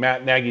running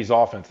Matt Nagy's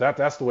offense.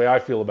 That's the way I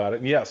feel about it.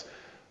 And yes,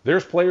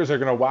 there's players that are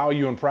going to wow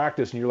you in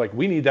practice, and you're like,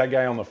 we need that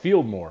guy on the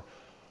field more.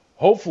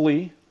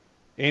 Hopefully,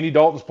 Andy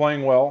Dalton's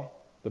playing well.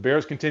 The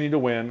Bears continue to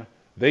win.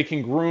 They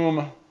can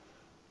groom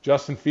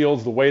Justin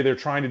Fields the way they're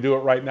trying to do it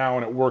right now,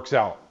 and it works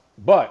out.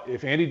 But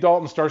if Andy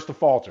Dalton starts to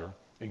falter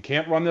and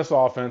can't run this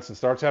offense and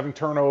starts having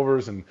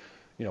turnovers and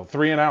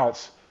 3 and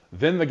outs,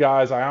 then the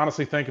guys, I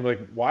honestly think, like,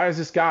 why is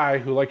this guy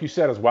who, like you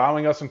said, is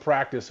wowing us in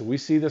practice, and we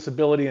see this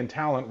ability and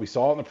talent, we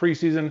saw it in the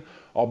preseason,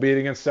 albeit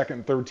against second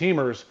and third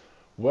teamers,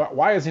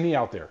 why isn't he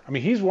out there? I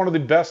mean, he's one of the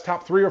best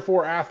top 3 or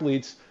 4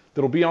 athletes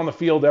that'll be on the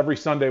field every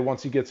Sunday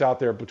once he gets out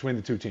there between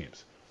the two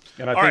teams.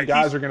 And I think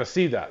guys are going to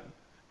see that.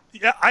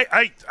 Yeah,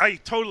 I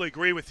totally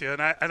agree with you,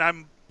 and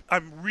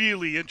I'm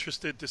really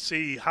interested to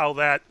see how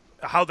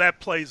that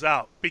plays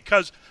out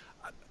because,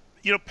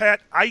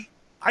 Pat,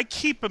 I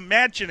keep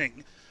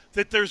imagining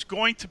that there's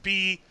going to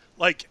be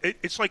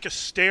it's like a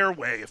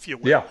stairway, if you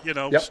will,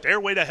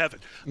 stairway to heaven,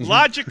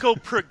 logical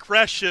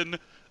progression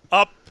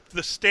up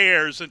the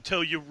stairs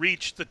until you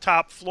reach the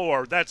top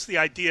floor. That's the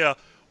idea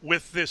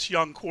with this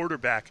young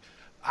quarterback.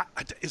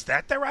 Is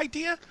that their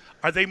idea?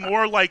 Are they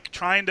more like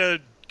trying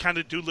to kind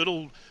of do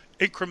little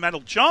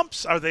incremental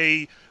jumps? Are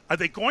they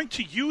going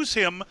to use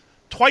him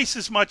twice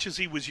as much as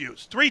he was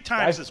used, 3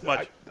 times as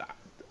much?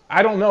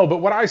 I don't know, but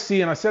what I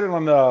see, and I said it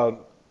on the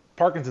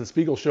Parkinson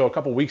Spiegel show a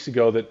couple weeks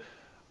ago, that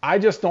I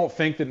just don't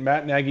think that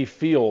Matt Nagy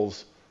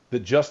feels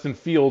that Justin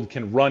Field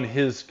can run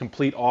his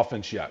complete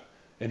offense yet.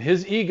 And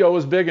his ego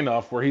is big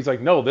enough where he's like,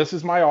 no, this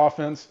is my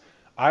offense.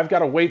 I've got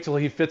to wait till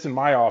he fits in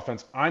my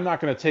offense. I'm not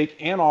going to take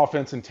an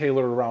offense and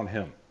tailor it around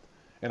him.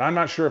 And I'm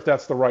not sure if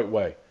that's the right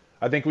way.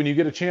 I think when you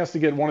get a chance to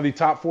get one of the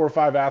top 4 or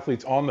 5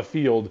 athletes on the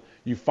field,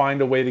 you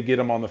find a way to get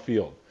them on the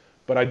field.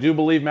 But I do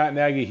believe Matt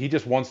Nagy, he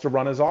just wants to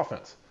run his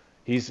offense.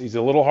 He's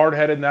a little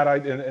hard-headed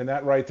in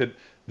that right that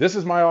this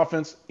is my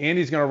offense,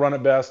 Andy's going to run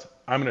it best.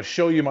 I'm going to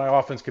show you my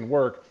offense can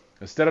work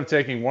instead of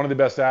taking one of the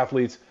best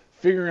athletes,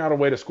 figuring out a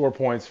way to score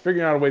points,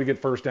 figuring out a way to get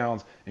first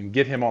downs, and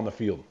get him on the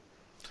field.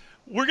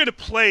 We're going to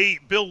play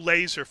Bill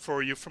Lazor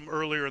for you from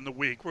earlier in the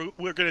week.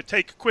 We're going to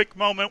take a quick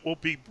moment. We'll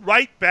be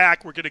right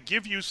back. We're going to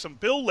give you some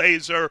Bill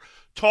Lazor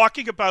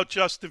talking about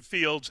Justin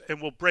Fields,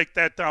 and we'll break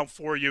that down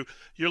for you.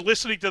 You're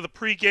listening to the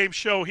pregame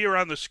show here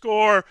on The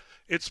Score.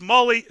 It's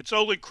Mully, it's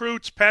Olin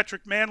Kreutz,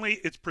 Patrick Manley.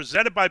 It's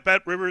presented by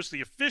BetRivers,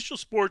 the official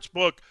sports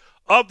book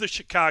of the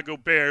Chicago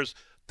Bears.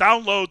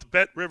 Download the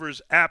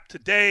BetRivers app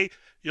today.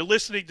 You're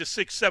listening to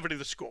 670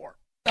 The Score.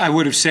 I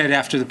would have said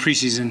after the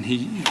preseason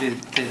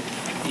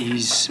that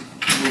he's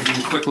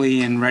moving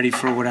quickly and ready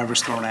for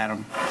whatever's thrown at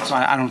him. So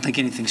I don't think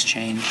anything's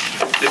changed.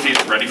 If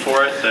he's ready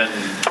for it, then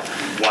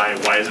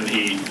why isn't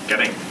he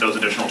getting those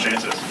additional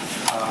chances?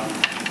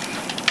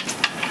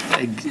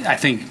 I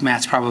think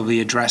Matt's probably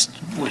addressed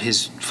what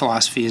his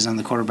philosophy is on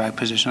the quarterback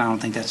position. I don't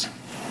think that's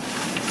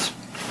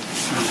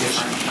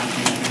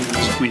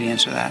different for me to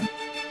answer that.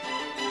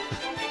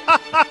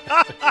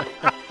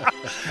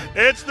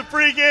 It's the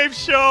pregame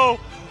show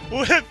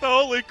with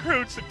Olin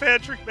Kreutz and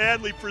Patrick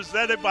Manley,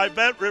 presented by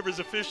BetRivers,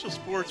 official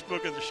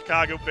sportsbook of the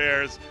Chicago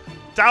Bears.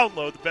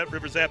 Download the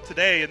BetRivers app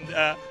today, and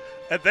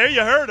there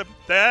you heard him.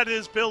 That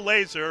is Bill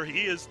Lazor.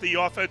 He is the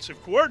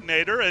offensive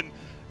coordinator, and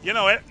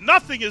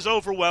nothing has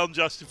overwhelmed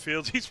Justin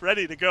Fields. He's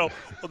ready to go.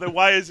 Well, then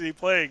why isn't he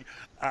playing?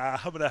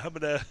 I'm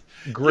gonna.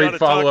 Great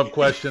follow-up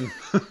question.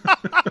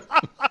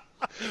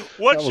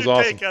 What's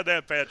your take on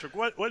that, Patrick?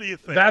 What do you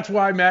think? That's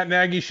why Matt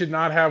Nagy should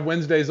not have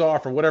Wednesdays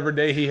off or whatever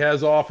day he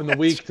has off in the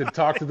week to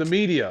talk to the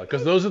media,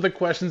 because those are the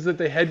questions that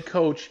the head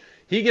coach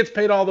He gets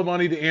paid all the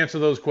money to answer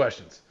those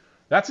questions.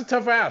 That's a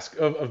tough ask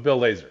of Bill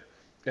Lazor.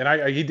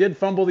 And he did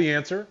fumble the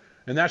answer,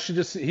 and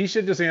he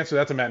should just answer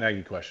that's a Matt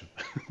Nagy question.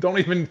 Don't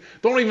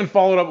even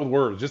follow it up with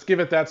words. Just give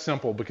it that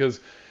simple because,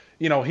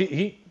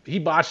 he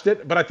botched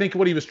it. But I think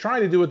what he was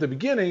trying to do at the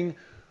beginning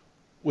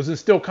was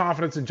instill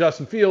confidence in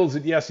Justin Fields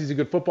that, yes, he's a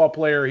good football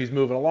player, he's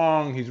moving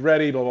along, he's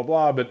ready, blah, blah,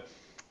 blah. But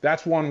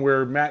that's one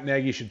where Matt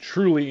Nagy should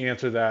truly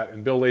answer that,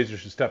 and Bill Lazor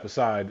should step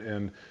aside.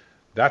 And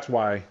that's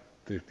why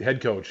the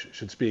head coach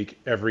should speak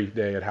every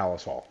day at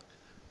Halas Hall.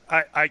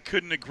 I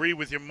couldn't agree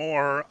with you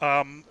more.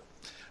 Want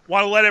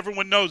to let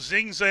everyone know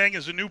Zing Zang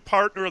is a new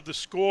partner of The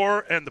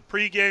Score and the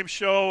pregame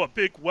show. A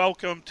big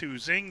welcome to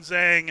Zing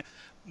Zang,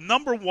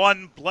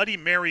 #1 Bloody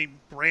Mary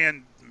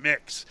brand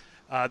mix.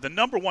 The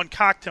 #1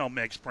 cocktail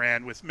mix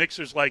brand with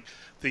mixers like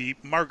the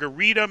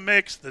Margarita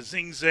mix. The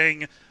Zing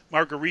Zang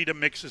Margarita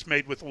mix is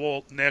made with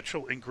all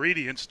natural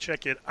ingredients.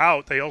 Check it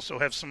out. They also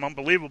have some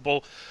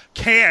unbelievable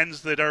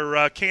cans that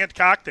are canned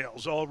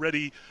cocktails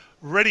already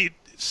ready,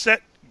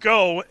 set,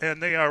 go,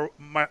 and they are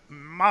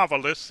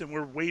marvelous, and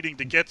we're waiting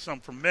to get some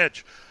from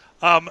Mitch.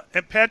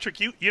 And Patrick,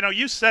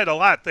 you said a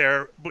lot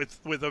there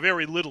with a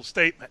very little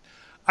statement.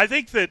 I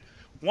think that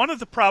one of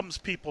the problems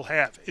people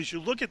have is you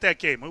look at that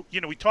game.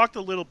 We talked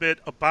a little bit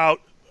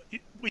about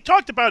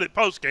it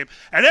post game,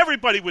 and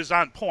everybody was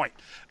on point.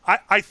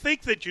 I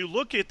think that you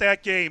look at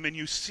that game and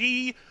you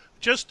see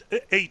just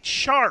a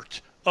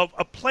chart of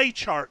a play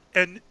chart,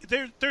 and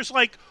there's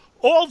like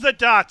all the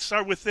dots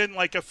are within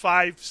like a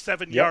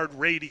 5-7 yard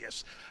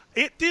radius.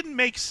 It didn't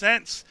make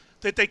sense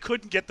that they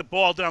couldn't get the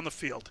ball down the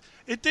field.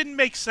 It didn't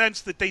make sense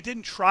that they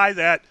didn't try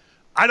that,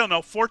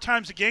 4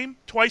 times a game,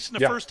 twice in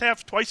the first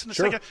half, twice in the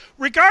second,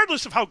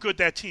 regardless of how good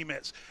that team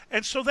is.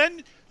 And so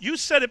then you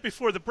said it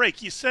before the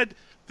break. You said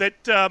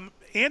that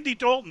Andy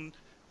Dalton,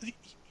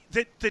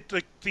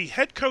 that the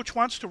head coach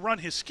wants to run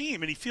his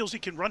scheme, and he feels he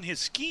can run his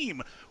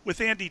scheme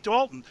with Andy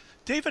Dalton.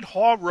 David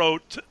Hall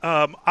wrote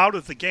out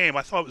of the game,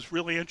 I thought it was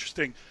really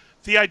interesting,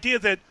 the idea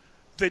that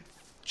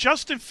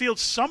Justin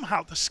Fields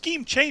somehow, the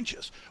scheme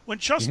changes. When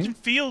Justin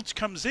Fields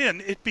comes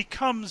in, it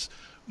becomes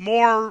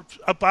more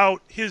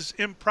about his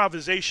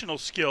improvisational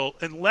skill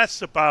and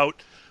less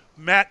about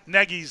Matt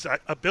Nagy's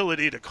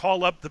ability to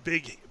call up the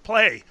big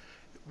play.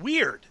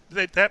 Weird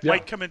that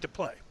might come into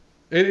play.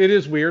 It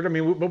is weird. I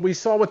mean, but we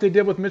saw what they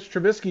did with Mitch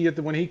Trubisky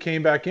when he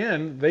came back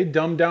in. They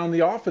dumbed down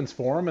the offense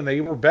for him, and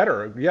they were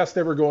better. Yes,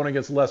 they were going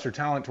against lesser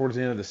talent towards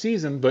the end of the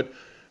season, but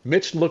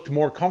Mitch looked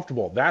more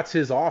comfortable. That's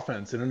his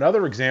offense. And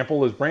another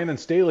example is Brandon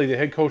Staley, the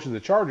head coach of the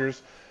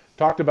Chargers,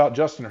 talked about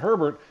Justin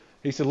Herbert.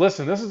 He said,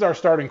 listen, this is our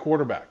starting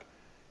quarterback.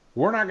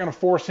 We're not going to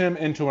force him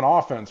into an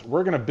offense.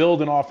 We're going to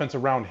build an offense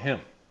around him.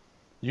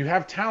 You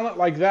have talent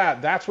like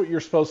that. That's what you're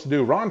supposed to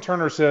do. Ron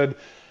Turner said,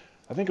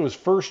 I think it was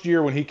first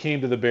year when he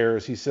came to the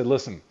Bears, he said,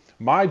 listen,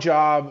 my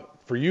job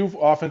for you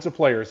offensive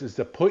players is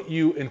to put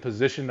you in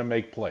position to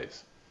make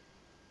plays.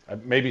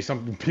 Maybe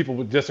some people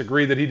would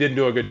disagree that he didn't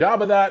do a good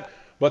job of that,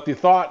 but the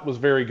thought was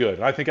very good.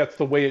 I think that's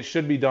the way it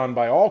should be done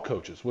by all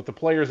coaches. With the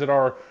players that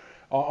are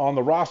on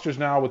the rosters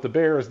now with the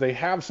Bears, they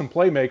have some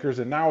playmakers,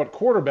 and now at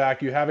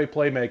quarterback you have a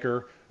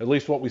playmaker, at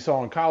least what we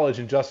saw in college,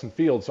 in Justin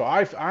Fields. So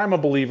I'm a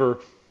believer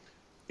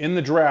in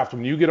the draft,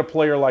 when you get a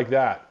player like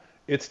that,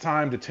 it's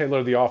time to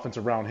tailor the offense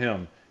around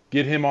him.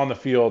 Get him on the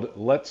field.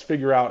 Let's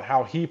figure out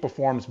how he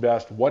performs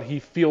best, what he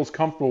feels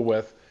comfortable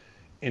with,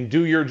 and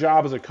do your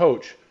job as a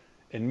coach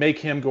and make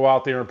him go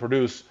out there and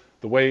produce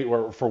the way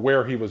or for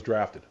where he was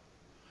drafted.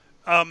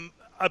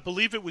 I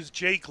believe it was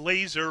Jake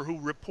Glazer who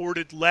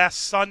reported last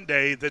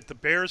Sunday that the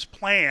Bears'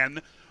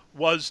 plan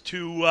was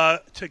to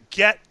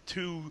get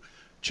to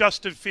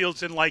Justin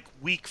Fields in like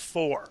week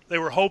 4. They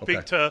were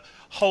hoping to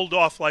hold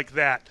off like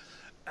that.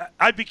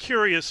 I'd be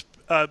curious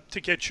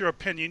to get your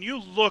opinion. You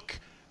look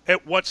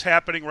at what's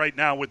happening right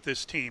now with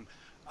this team.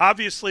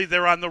 Obviously,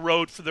 they're on the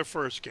road for their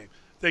first game.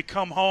 They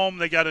come home.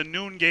 They got a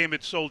noon game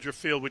at Soldier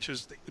Field,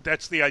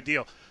 that's the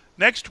ideal.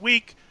 Next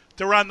week,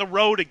 they're on the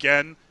road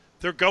again.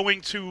 They're going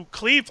to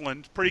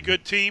Cleveland, pretty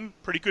good team,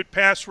 pretty good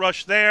pass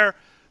rush there.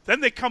 Then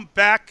they come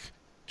back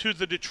to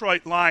the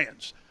Detroit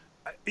Lions.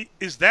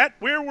 Is that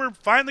where we're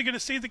finally going to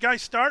see the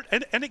guys start?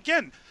 And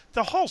again,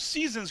 the whole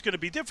season's going to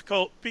be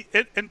difficult.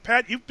 And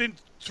Pat, you've been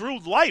through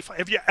life.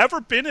 Have you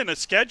ever been in a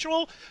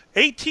schedule,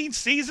 18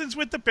 seasons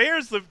with the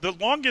Bears, the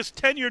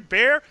longest tenured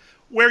Bear,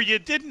 where you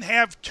didn't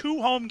have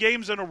 2 home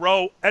games in a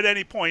row at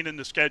any point in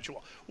the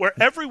schedule, where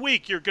every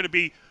week you're going to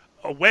be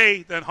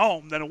away, then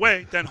home, then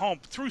away, then home,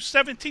 through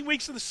 17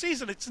 weeks of the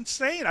season? It's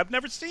insane. I've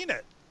never seen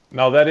it.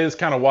 No, that is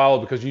kind of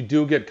wild because you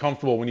do get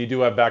comfortable when you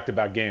do have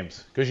back-to-back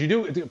games.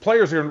 Because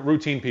players are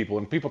routine people,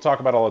 and people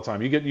talk about it all the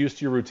time. You get used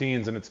to your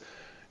routines, and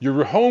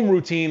your home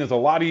routine is a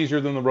lot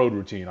easier than the road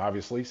routine,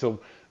 obviously. So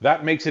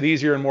that makes it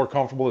easier and more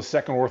comfortable the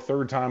second or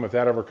third time, if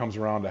that ever comes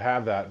around, to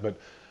have that. But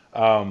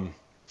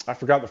I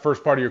forgot the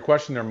first part of your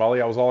question there,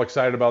 Mully. I was all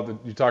excited about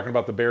you talking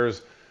about the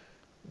Bears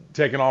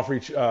taking off for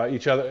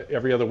each other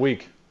every other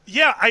week.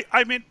 Yeah,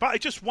 I mean, but I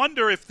just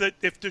wonder if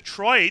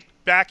Detroit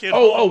back at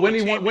home. When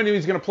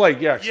he's going to play.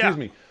 Yeah, excuse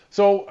me.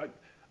 So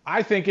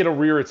I think it'll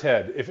rear its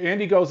head. If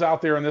Andy goes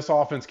out there and this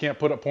offense can't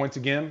put up points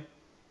again,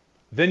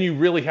 then you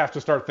really have to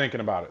start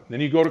thinking about it.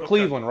 Then you go to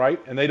Cleveland, right,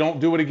 and they don't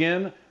do it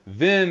again,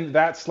 then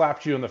that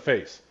slaps you in the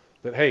face.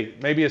 That, hey,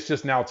 maybe it's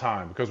just now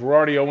time because we're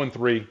already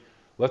 0-3.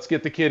 Let's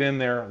get the kid in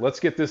there. Let's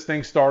get this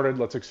thing started.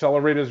 Let's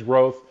accelerate his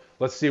growth.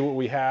 Let's see what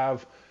we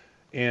have.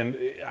 And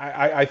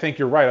I think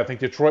you're right. I think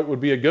Detroit would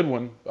be a good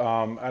one.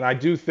 And I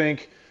do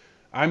think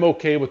I'm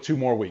okay with 2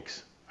 more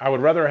weeks. I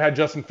would rather have had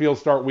Justin Fields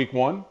start week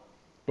 1.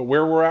 But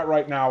where we're at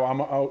right now,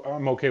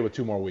 I'm okay with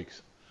 2 more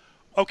weeks.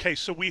 Okay,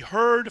 so we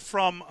heard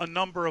from a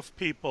number of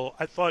people.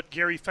 I thought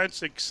Gary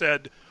Fensick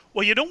said,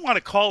 well, you don't want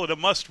to call it a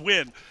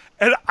must-win.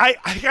 And I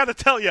got to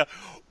tell you,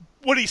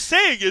 what he's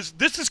saying is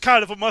this is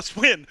kind of a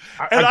must-win.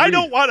 And I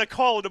don't want to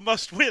call it a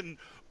must-win.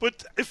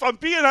 But if I'm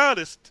being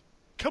honest,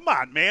 come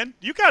on, man.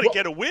 You got to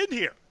get a win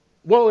here.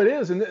 Well, it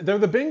is. And they're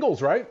the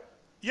Bengals, right?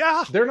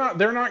 Yeah. They're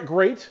not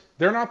great.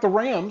 They're not the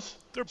Rams.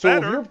 They're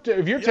better.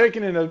 If you're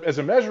taking it as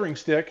a measuring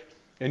stick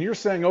and you're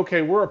saying,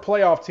 okay, we're a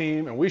playoff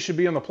team and we should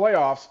be in the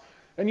playoffs,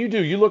 and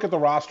you look at the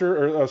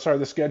roster,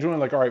 the schedule, and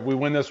like, all right, we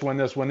win this,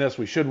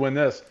 we should win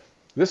this.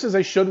 This is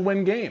a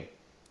should-win game.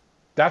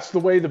 That's the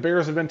way the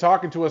Bears have been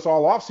talking to us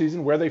all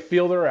offseason, where they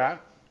feel they're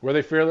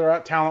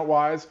at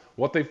talent-wise,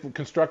 what they've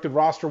constructed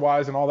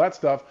roster-wise, and all that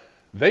stuff.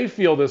 They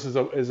feel this is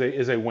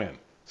a win.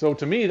 So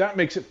to me, that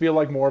makes it feel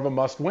like more of a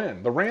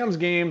must-win. The Rams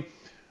game,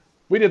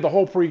 we did the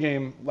whole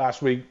pregame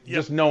last week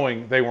just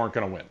knowing they weren't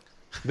going to win.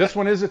 This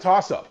one is a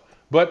toss-up,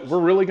 but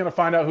we're really going to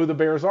find out who the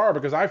Bears are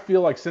because I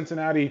feel like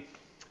Cincinnati,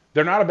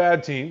 they're not a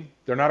bad team.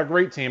 They're not a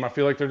great team. I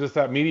feel like they're just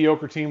that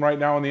mediocre team right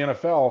now in the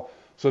NFL.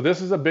 So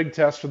this is a big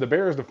test for the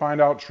Bears to find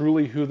out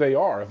truly who they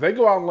are. If they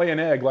go out and lay an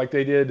egg like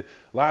they did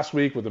last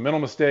week with the mental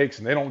mistakes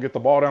and they don't get the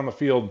ball down the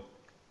field,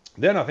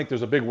 then I think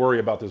there's a big worry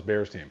about this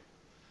Bears team.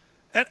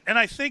 And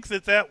I think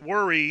that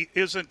worry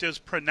isn't as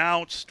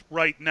pronounced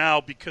right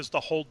now because the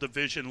whole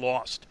division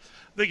lost.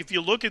 I think if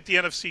you look at the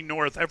NFC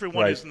North,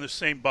 everyone is in the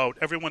same boat.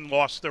 Everyone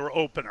lost their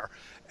opener.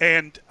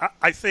 And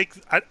I think,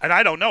 and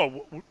I don't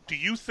know, do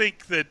you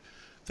think that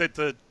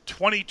the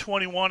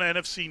 2021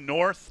 NFC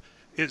North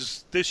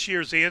is this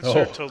year's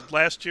answer to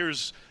last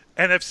year's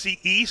NFC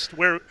East,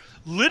 where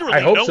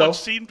literally no one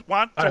seemed to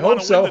want to win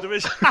the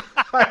division?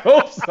 I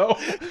hope so.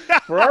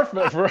 For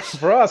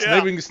us,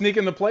 maybe we can sneak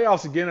in the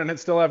playoffs again and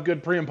still have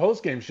good pre- and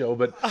post-game show.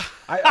 But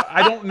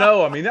I don't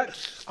know. I mean,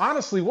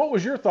 honestly, what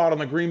was your thought on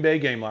the Green Bay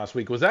game last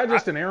week? Was that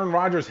just an Aaron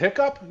Rodgers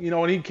hiccup?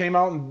 And he came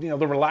out and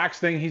the relaxed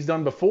thing he's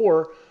done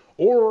before,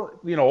 or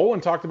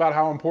Olin talked about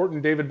how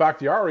important David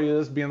Bakhtiari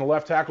is, being the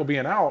left tackle,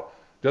 being out.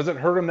 Does it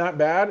hurt him that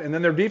bad? And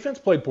then their defense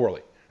played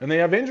poorly, and they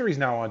have injuries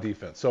now on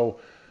defense.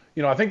 So,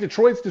 I think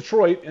Detroit's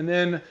Detroit. And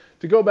then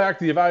to go back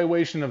to the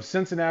evaluation of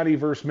Cincinnati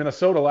versus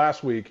Minnesota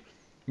last week,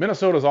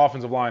 Minnesota's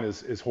offensive line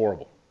is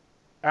horrible.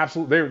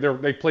 Absolutely,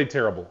 they played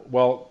terrible.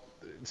 Well,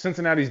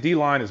 Cincinnati's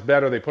D-line is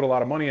better. They put a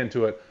lot of money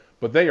into it,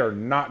 but they are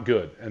not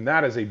good, and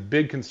that is a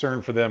big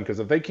concern for them because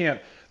if they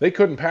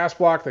couldn't pass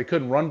block, they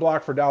couldn't run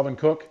block for Dalvin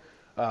Cook.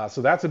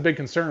 So that's a big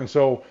concern.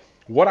 So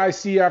what I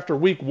see after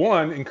week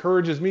 1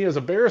 encourages me as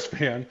a Bears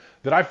fan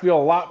that I feel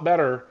a lot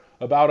better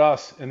about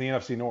us in the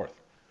NFC North.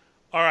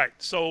 All right,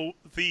 so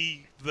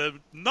the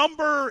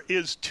number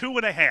is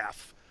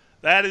 2.5.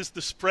 That is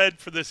the spread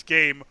for this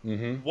game.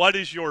 Mm-hmm. What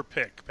is your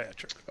pick,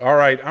 Patrick? All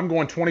right, I'm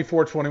going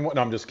 24-21.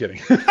 No, I'm just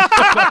kidding.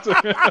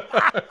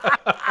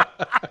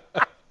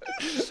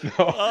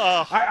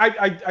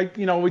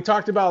 No, we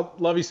talked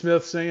about Lovie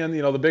Smith saying,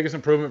 the biggest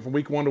improvement from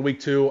week 1 to week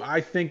 2.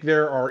 I think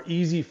there are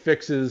easy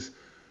fixes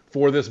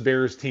for this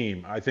Bears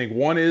team. I think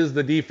one is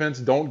the defense.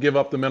 Don't give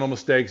up the mental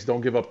mistakes.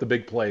 Don't give up the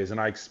big plays, and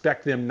I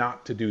expect them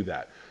not to do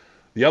that.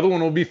 The other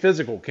one will be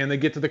physical. Can they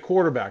get to the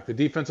quarterback? The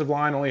defensive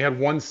line only had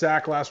 1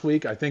 sack last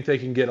week. I think they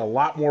can get a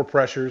lot more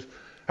pressures.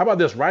 How about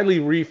this? Riley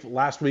Reiff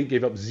last week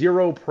gave up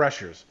 0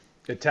 pressures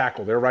at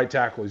tackle, their right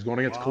tackle. He's going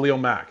against Khalil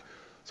Mack.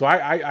 So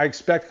I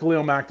expect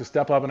Khalil Mack to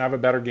step up and have a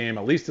better game,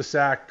 at least a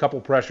sack,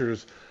 couple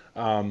pressures.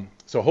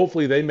 So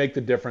hopefully they make the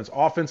difference.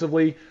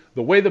 Offensively,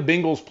 the way the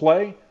Bengals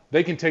play,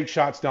 they can take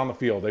shots down the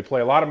field. They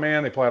play a lot of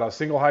man. They play a lot of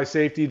single high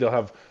safety. They'll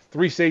have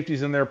 3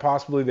 safeties in there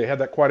possibly. They had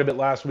that quite a bit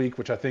last week,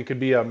 which I think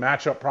could be a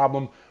matchup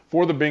problem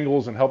for the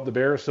Bengals and help the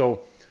Bears. So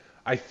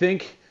I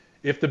think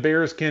if the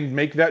Bears can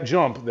make that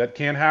jump, that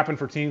can happen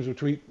for teams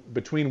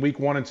between week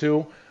 1 and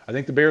 2, I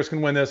think the Bears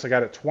can win this. I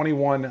got it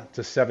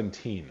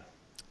 21-17.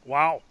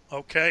 Wow.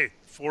 Okay.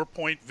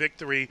 4-point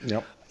victory.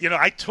 Yep.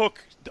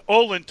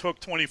 Olin took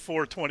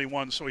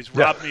 24-21, so he's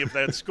robbed me of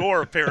that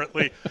score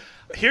apparently.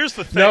 Here's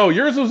the thing. No,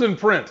 yours was in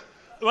print.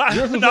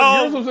 Yours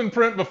was in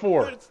print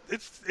before.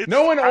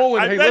 Knowing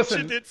Olin, I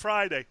mentioned it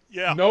Friday.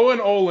 Yeah. Knowing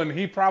Olin,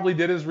 he probably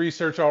did his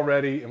research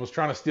already and was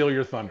trying to steal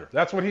your thunder.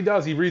 That's what he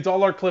does. He reads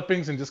all our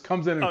clippings and just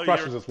comes in and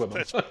crushes us with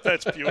them.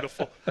 That's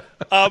beautiful.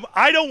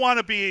 I don't want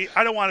to be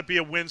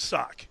a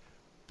windsock.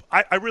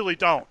 I really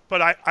don't.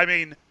 But I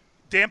mean,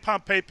 Dan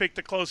Pompei picked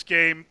a close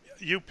game.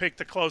 You picked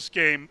a close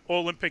game.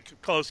 Olin picked a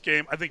close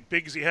game. I think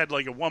Bigsy had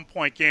like a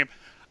 1-point game.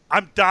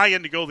 I'm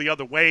dying to go the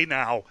other way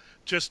now,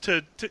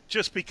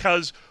 just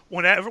because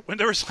when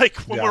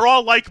we're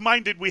all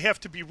like-minded, we have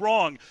to be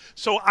wrong.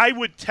 So I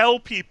would tell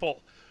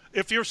people,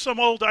 if you're some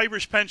old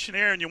Irish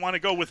pensioner and you want to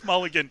go with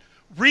Mulligan,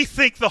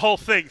 rethink the whole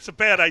thing. It's a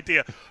bad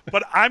idea.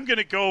 But I'm going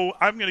to go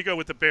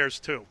with the Bears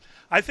too.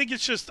 I think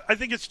it's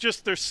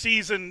just their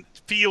season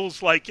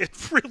feels like it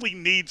really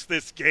needs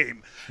this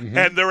game. Mm-hmm.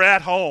 And they're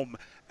at home.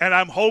 And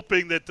I'm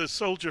hoping that the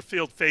Soldier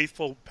Field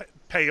faithful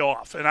pay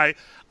off. And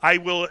I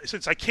will,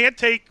 since I can't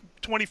take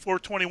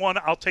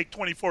 24-21, I'll take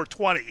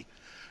 24-20.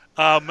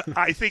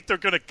 I think they're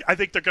going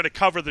to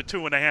cover the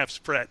 2.5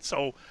 spread.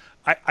 So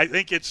I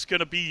think it's going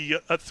to be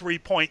a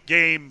 3-point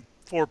game,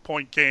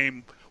 4-point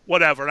game,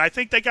 whatever. And I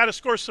think they got to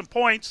score some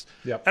points.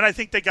 Yep. And I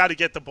think they got to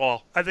get the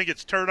ball. I think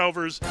it's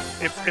turnovers.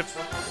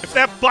 If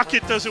that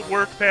bucket doesn't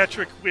work,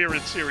 Patrick, we're in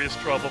serious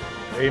trouble.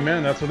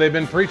 Amen. That's what they've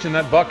been preaching,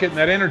 that bucket and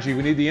that energy.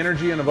 We need the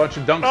energy and a bunch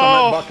of dunks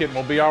on that bucket, and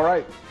we'll be all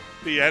right.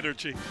 The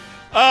energy.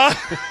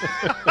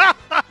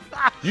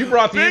 You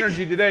brought the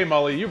energy today,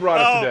 Mully. You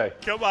brought it today.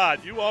 Come on.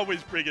 You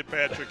always bring it,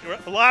 Patrick.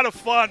 A lot of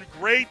fun.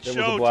 Great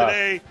show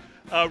today.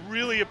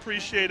 Really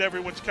appreciate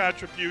everyone's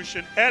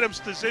contribution. Adam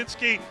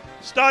Stasinski,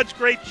 Studs,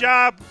 great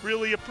job.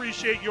 Really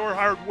appreciate your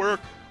hard work.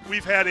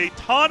 We've had a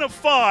ton of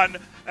fun,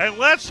 and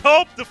let's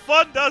hope the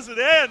fun doesn't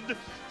end.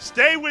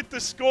 Stay with the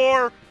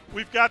Score.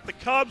 We've got the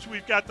Cubs.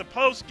 We've got the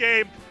post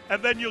game,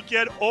 and then you'll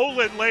get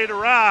Olin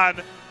later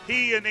on.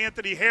 He and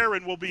Anthony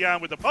Herron will be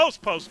on with the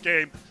post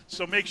game,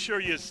 so make sure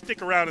you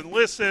stick around and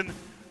listen.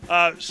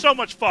 So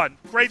much fun.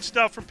 Great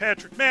stuff from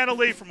Patrick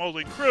Manley, from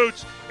Olin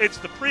Kreutz. It's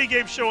the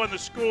pregame show on the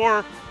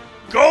Score.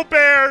 Go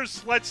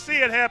Bears! Let's see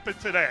it happen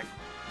today.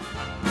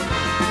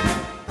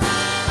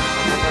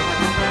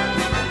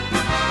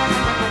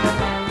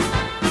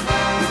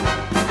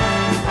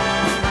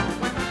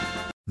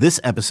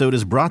 This episode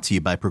is brought to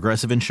you by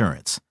Progressive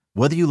Insurance.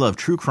 Whether you love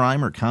true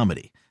crime or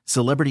comedy,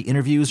 celebrity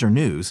interviews or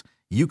news,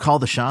 you call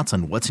the shots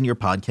on what's in your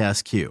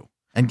podcast queue.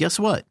 And guess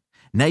what?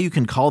 Now you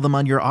can call them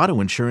on your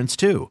auto insurance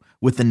too,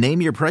 with the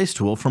Name Your Price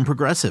tool from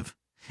Progressive.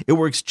 It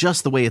works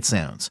just the way it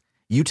sounds.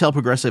 You tell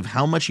Progressive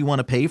how much you want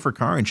to pay for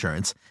car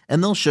insurance,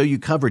 and they'll show you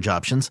coverage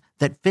options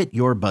that fit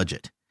your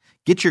budget.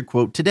 Get your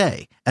quote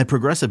today at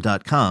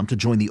Progressive.com to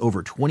join the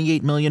over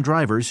 28 million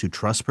drivers who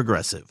trust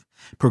Progressive.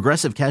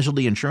 Progressive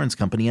Casualty Insurance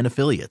Company and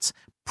Affiliates.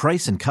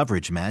 Price and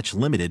coverage match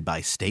limited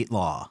by state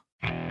law.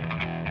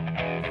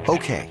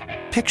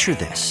 Okay, picture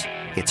this.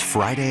 It's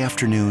Friday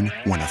afternoon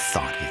when a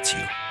thought hits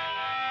you.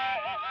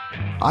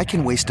 I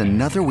can waste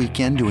another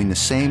weekend doing the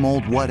same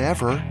old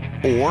whatever,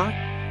 or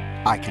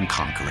I can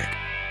conquer it.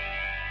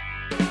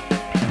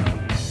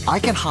 I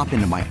can hop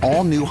into my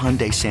all-new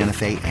Hyundai Santa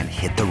Fe and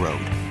hit the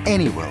road.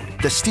 Any road.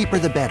 The steeper,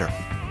 the better.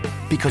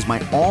 Because my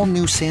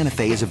all-new Santa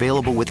Fe is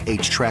available with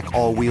H-Track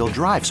all-wheel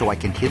drive, so I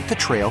can hit the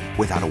trail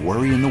without a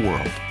worry in the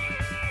world.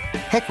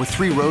 Heck, with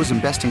 3 rows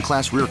and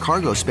best-in-class rear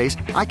cargo space,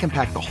 I can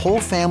pack the whole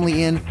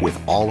family in with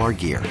all our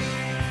gear.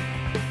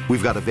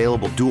 We've got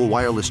available dual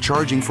wireless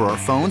charging for our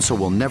phones, so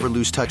we'll never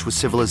lose touch with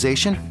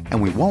civilization,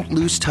 and we won't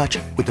lose touch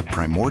with the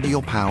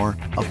primordial power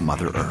of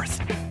Mother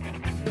Earth.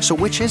 So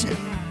which is it?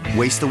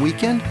 Waste the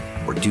weekend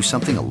or do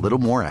something a little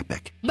more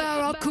epic?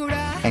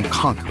 And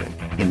conquer it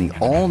in the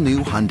all-new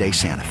Hyundai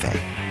Santa Fe.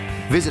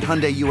 Visit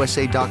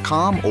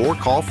HyundaiUSA.com or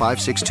call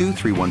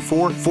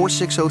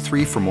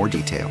 562-314-4603 for more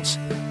details.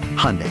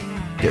 Hyundai,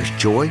 there's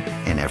joy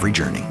in every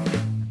journey.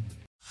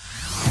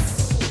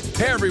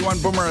 Hey everyone,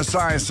 Boomer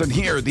Esiason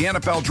here. The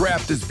NFL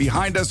Draft is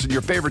behind us and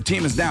your favorite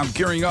team is now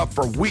gearing up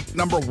for week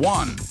number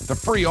 1. The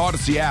free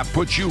Odyssey app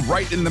puts you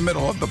right in the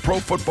middle of the pro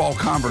football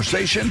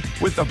conversation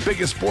with the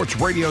biggest sports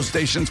radio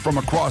stations from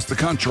across the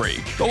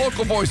country. The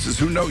local voices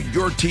who know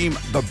your team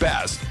the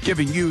best,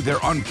 giving you their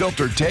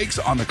unfiltered takes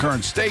on the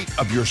current state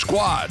of your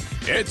squad.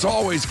 It's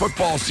always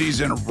football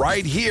season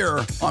right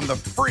here on the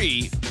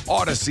free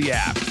Odyssey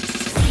app.